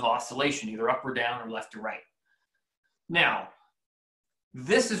direction of oscillation, either up or down or left to right. Now,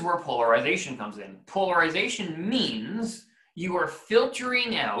 this is where polarization comes in. Polarization means you are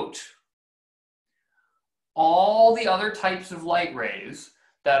filtering out all the other types of light rays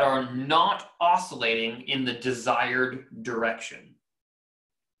that are not oscillating in the desired direction.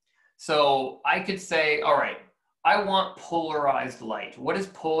 So I could say, all right, I want polarized light. What does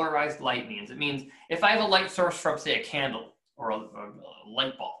polarized light mean? It means if I have a light source from, say, a candle or a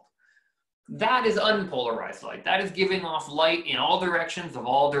light bulb, that is unpolarized light. That is giving off light in all directions of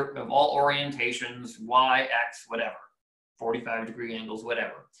all orientations, y, x, whatever, 45-degree angles,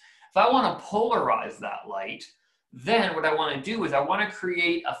 whatever. If I want to polarize that light, then what I want to do is I want to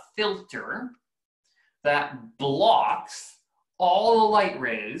create a filter that blocks all the light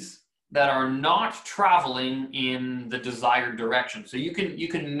rays that are not traveling in the desired direction. So you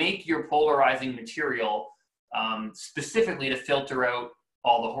can make your polarizing material specifically to filter out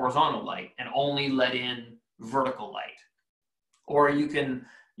all the horizontal light and only let in vertical light. Or you can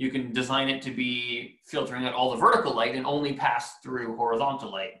You can design it to be filtering out all the vertical light and only pass through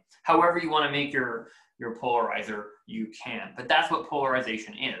horizontal light. However you want to make your polarizer, you can. But that's what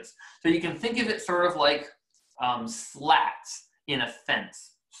polarization is. So you can think of it sort of like slats in a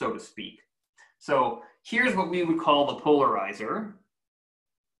fence, so to speak. So here's what we would call the polarizer.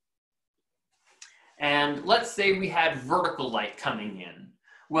 And let's say we had vertical light coming in.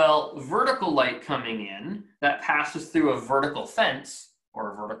 Well, vertical light coming in that passes through a vertical fence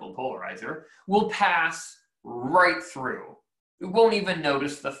or a vertical polarizer will pass right through. We won't even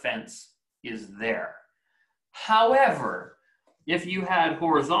notice the fence is there. However, if you had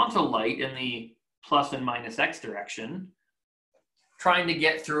horizontal light in the plus and minus x direction, trying to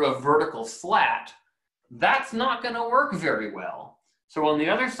get through a vertical slat, that's not going to work very well. So on the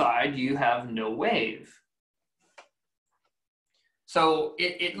other side, you have no wave. So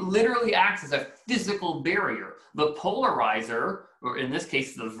it literally acts as a physical barrier. The polarizer, or in this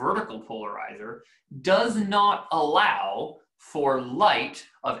case, the vertical polarizer, does not allow for light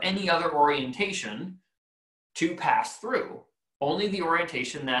of any other orientation to pass through. Only the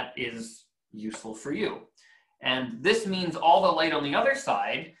orientation that is useful for you. And this means all the light on the other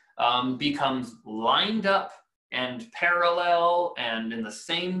side becomes lined up and parallel and in the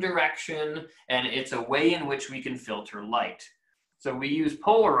same direction, and it's a way in which we can filter light. So we use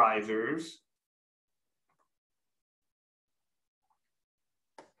polarizers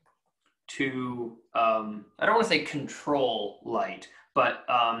to, I don't want to say control light, but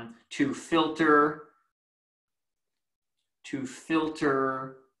to filter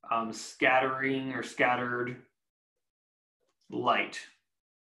scattering or scattered light.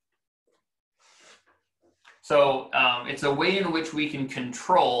 So it's a way in which we can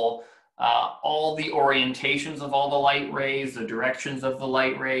control all the orientations of all the light rays, the directions of the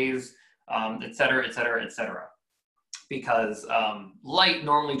light rays, et cetera, et cetera, et cetera. Because light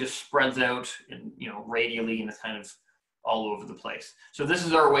normally just spreads out, and, radially, and it's kind of all over the place. So this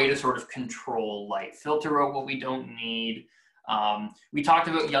is our way to sort of control light, filter out what we don't need. We talked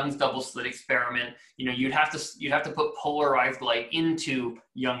about Young's double slit experiment. You'd have to put polarized light into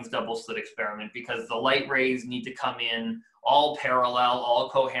Young's double slit experiment because the light rays need to come in all parallel, all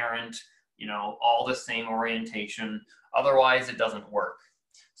coherent, all the same orientation. Otherwise, it doesn't work.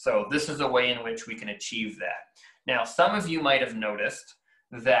 So this is a way in which we can achieve that. Now, some of you might have noticed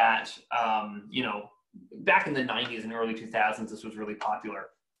that, back in the 90s and early 2000s, this was really popular.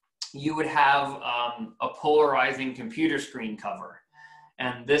 You would have a polarizing computer screen cover.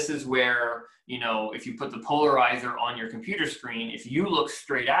 And this is where, if you put the polarizer on your computer screen, if you look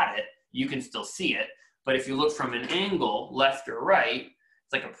straight at it, you can still see it. But if you look from an angle, left or right,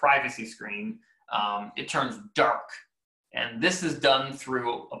 it's like a privacy screen, it turns dark. And this is done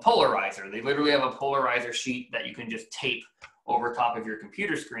through a polarizer. They literally have a polarizer sheet that you can just tape over top of your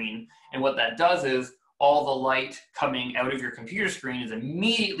computer screen. And what that does is all the light coming out of your computer screen is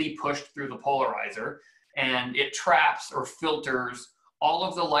immediately pushed through the polarizer, and it traps or filters all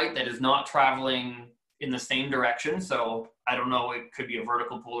of the light that is not traveling in the same direction. So I don't know, it could be a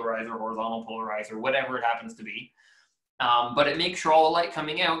vertical polarizer, horizontal polarizer, whatever it happens to be. But it makes sure all the light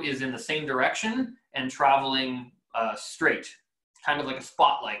coming out is in the same direction and traveling straight, kind of like a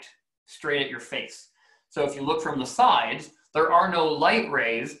spotlight, straight at your face. So if you look from the sides, there are no light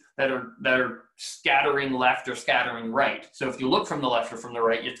rays that are scattering left or scattering right. So if you look from the left or from the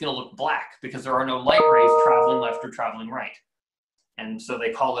right, it's going to look black because there are no light rays traveling left or traveling right. And so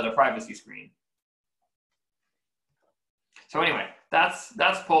they call it a privacy screen. So anyway, that's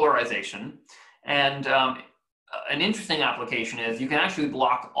polarization. And an interesting application is you can actually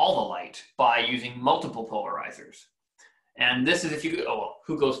block all the light by using multiple polarizers. And this is if you,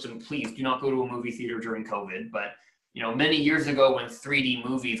 who goes to, please do not go to a movie theater during COVID, but many years ago when 3D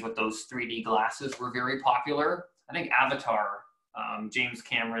movies with those 3D glasses were very popular, I think Avatar, James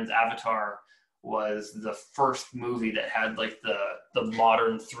Cameron's Avatar was the first movie that had like the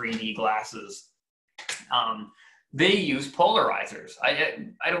modern 3D glasses. They use polarizers. I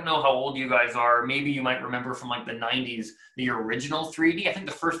don't know how old you guys are. Maybe you might remember from like the 90s, the original 3D. I think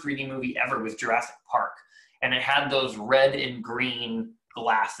the first 3D movie ever was Jurassic Park. And it had those red and green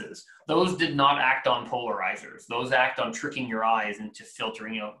glasses. Those did not act on polarizers. Those act on tricking your eyes into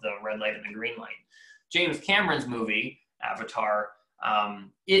filtering out the red light and the green light. James Cameron's movie, Avatar,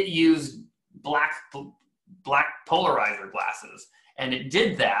 it used black polarizer glasses. And it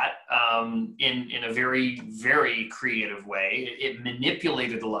did that in a very, very creative way. It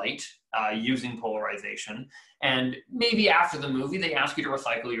manipulated light using polarization. And maybe after the movie, they ask you to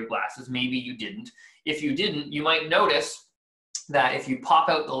recycle your glasses. Maybe you didn't. If you didn't, you might notice that if you pop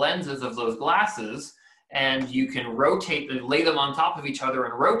out the lenses of those glasses and you can rotate them, lay them on top of each other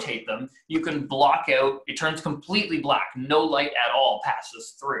and rotate them, you can block out, it turns completely black. No light at all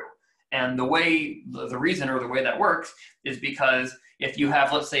passes through. And the reason or the way that works is because if you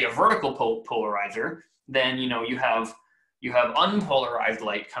have, let's say, a vertical polarizer, then you have unpolarized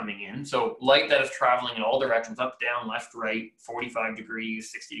light coming in. So light that is traveling in all directions, up, down, left, right, 45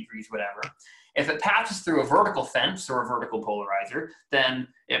 degrees, 60 degrees, whatever. If it passes through a vertical fence or a vertical polarizer, then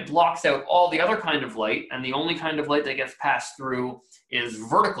it blocks out all the other kind of light, and the only kind of light that gets passed through is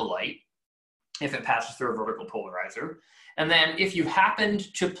vertical light, if it passes through a vertical polarizer. And then if you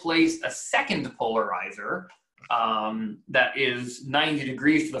happened to place a second polarizer that is 90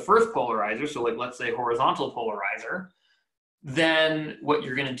 degrees to the first polarizer, so like let's say horizontal polarizer, then what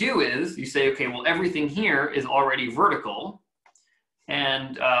you're going to do is you say, okay, well, everything here is already vertical,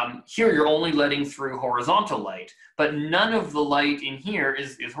 and here you're only letting through horizontal light, but none of the light in here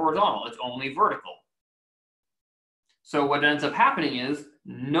is horizontal, it's only vertical. So what ends up happening is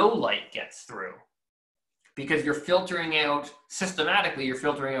no light gets through, because you're filtering out, systematically, you're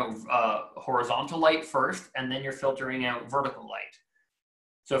filtering out horizontal light first, and then you're filtering out vertical light.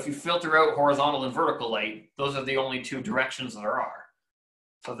 So if you filter out horizontal and vertical light, those are the only two directions there are.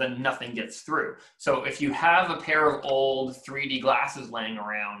 So then nothing gets through. So if you have a pair of old 3D glasses laying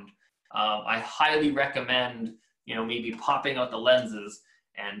around, I highly recommend, maybe popping out the lenses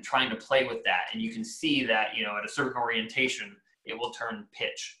and trying to play with that. And you can see that, at a certain orientation, it will turn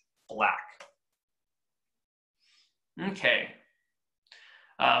pitch black. Okay.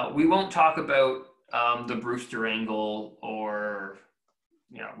 We won't talk about the Brewster angle, or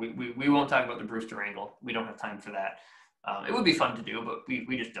we won't talk about the Brewster angle. We don't have time for that. It would be fun to do, but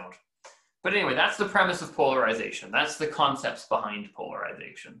we just don't. But anyway, that's the premise of polarization. That's the concepts behind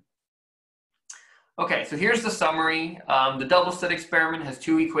polarization. Okay, so here's the summary. The double slit experiment has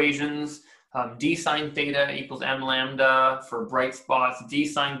two equations. D sine theta equals m lambda for bright spots. D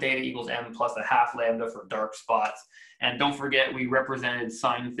sine theta equals m plus a half lambda for dark spots. And don't forget, we represented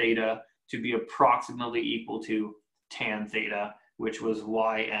sine theta to be approximately equal to tan theta, which was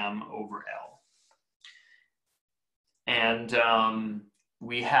ym over L. And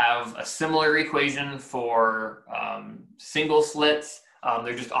we have a similar equation for single slits.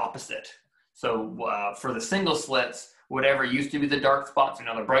 They're just opposite. So for the single slits, whatever used to be the dark spots are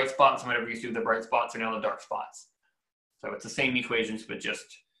now the bright spots, and whatever used to be the bright spots are now the dark spots. So it's the same equations, but just,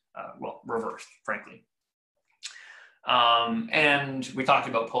 reversed, frankly. And we talked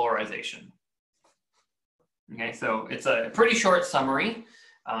about polarization. Okay, so it's a pretty short summary,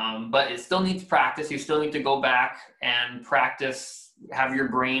 but it still needs practice. You still need to go back and practice, have your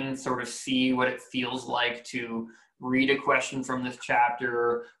brain sort of see what it feels like to read a question from this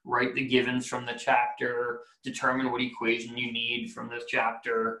chapter, write the givens from the chapter, determine what equation you need from this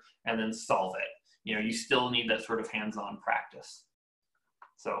chapter, and then solve it. You still need that sort of hands-on practice.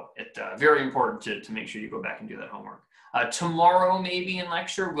 So it's very important to make sure you go back and do that homework. Tomorrow, maybe in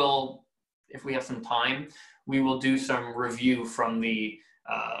lecture, if we have some time, we will do some review from the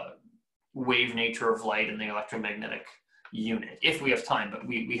wave nature of light and the electromagnetic unit, if we have time, but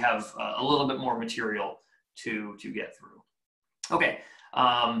we have a little bit more material to get through. Okay,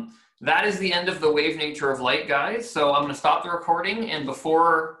 that is the end of the wave nature of light, guys. So I'm going to stop the recording, and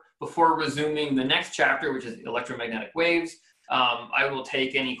before resuming the next chapter, which is electromagnetic waves, I will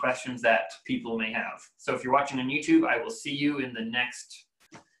take any questions that people may have. So if you're watching on YouTube, I will see you in the next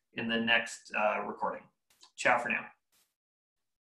recording. Ciao for now.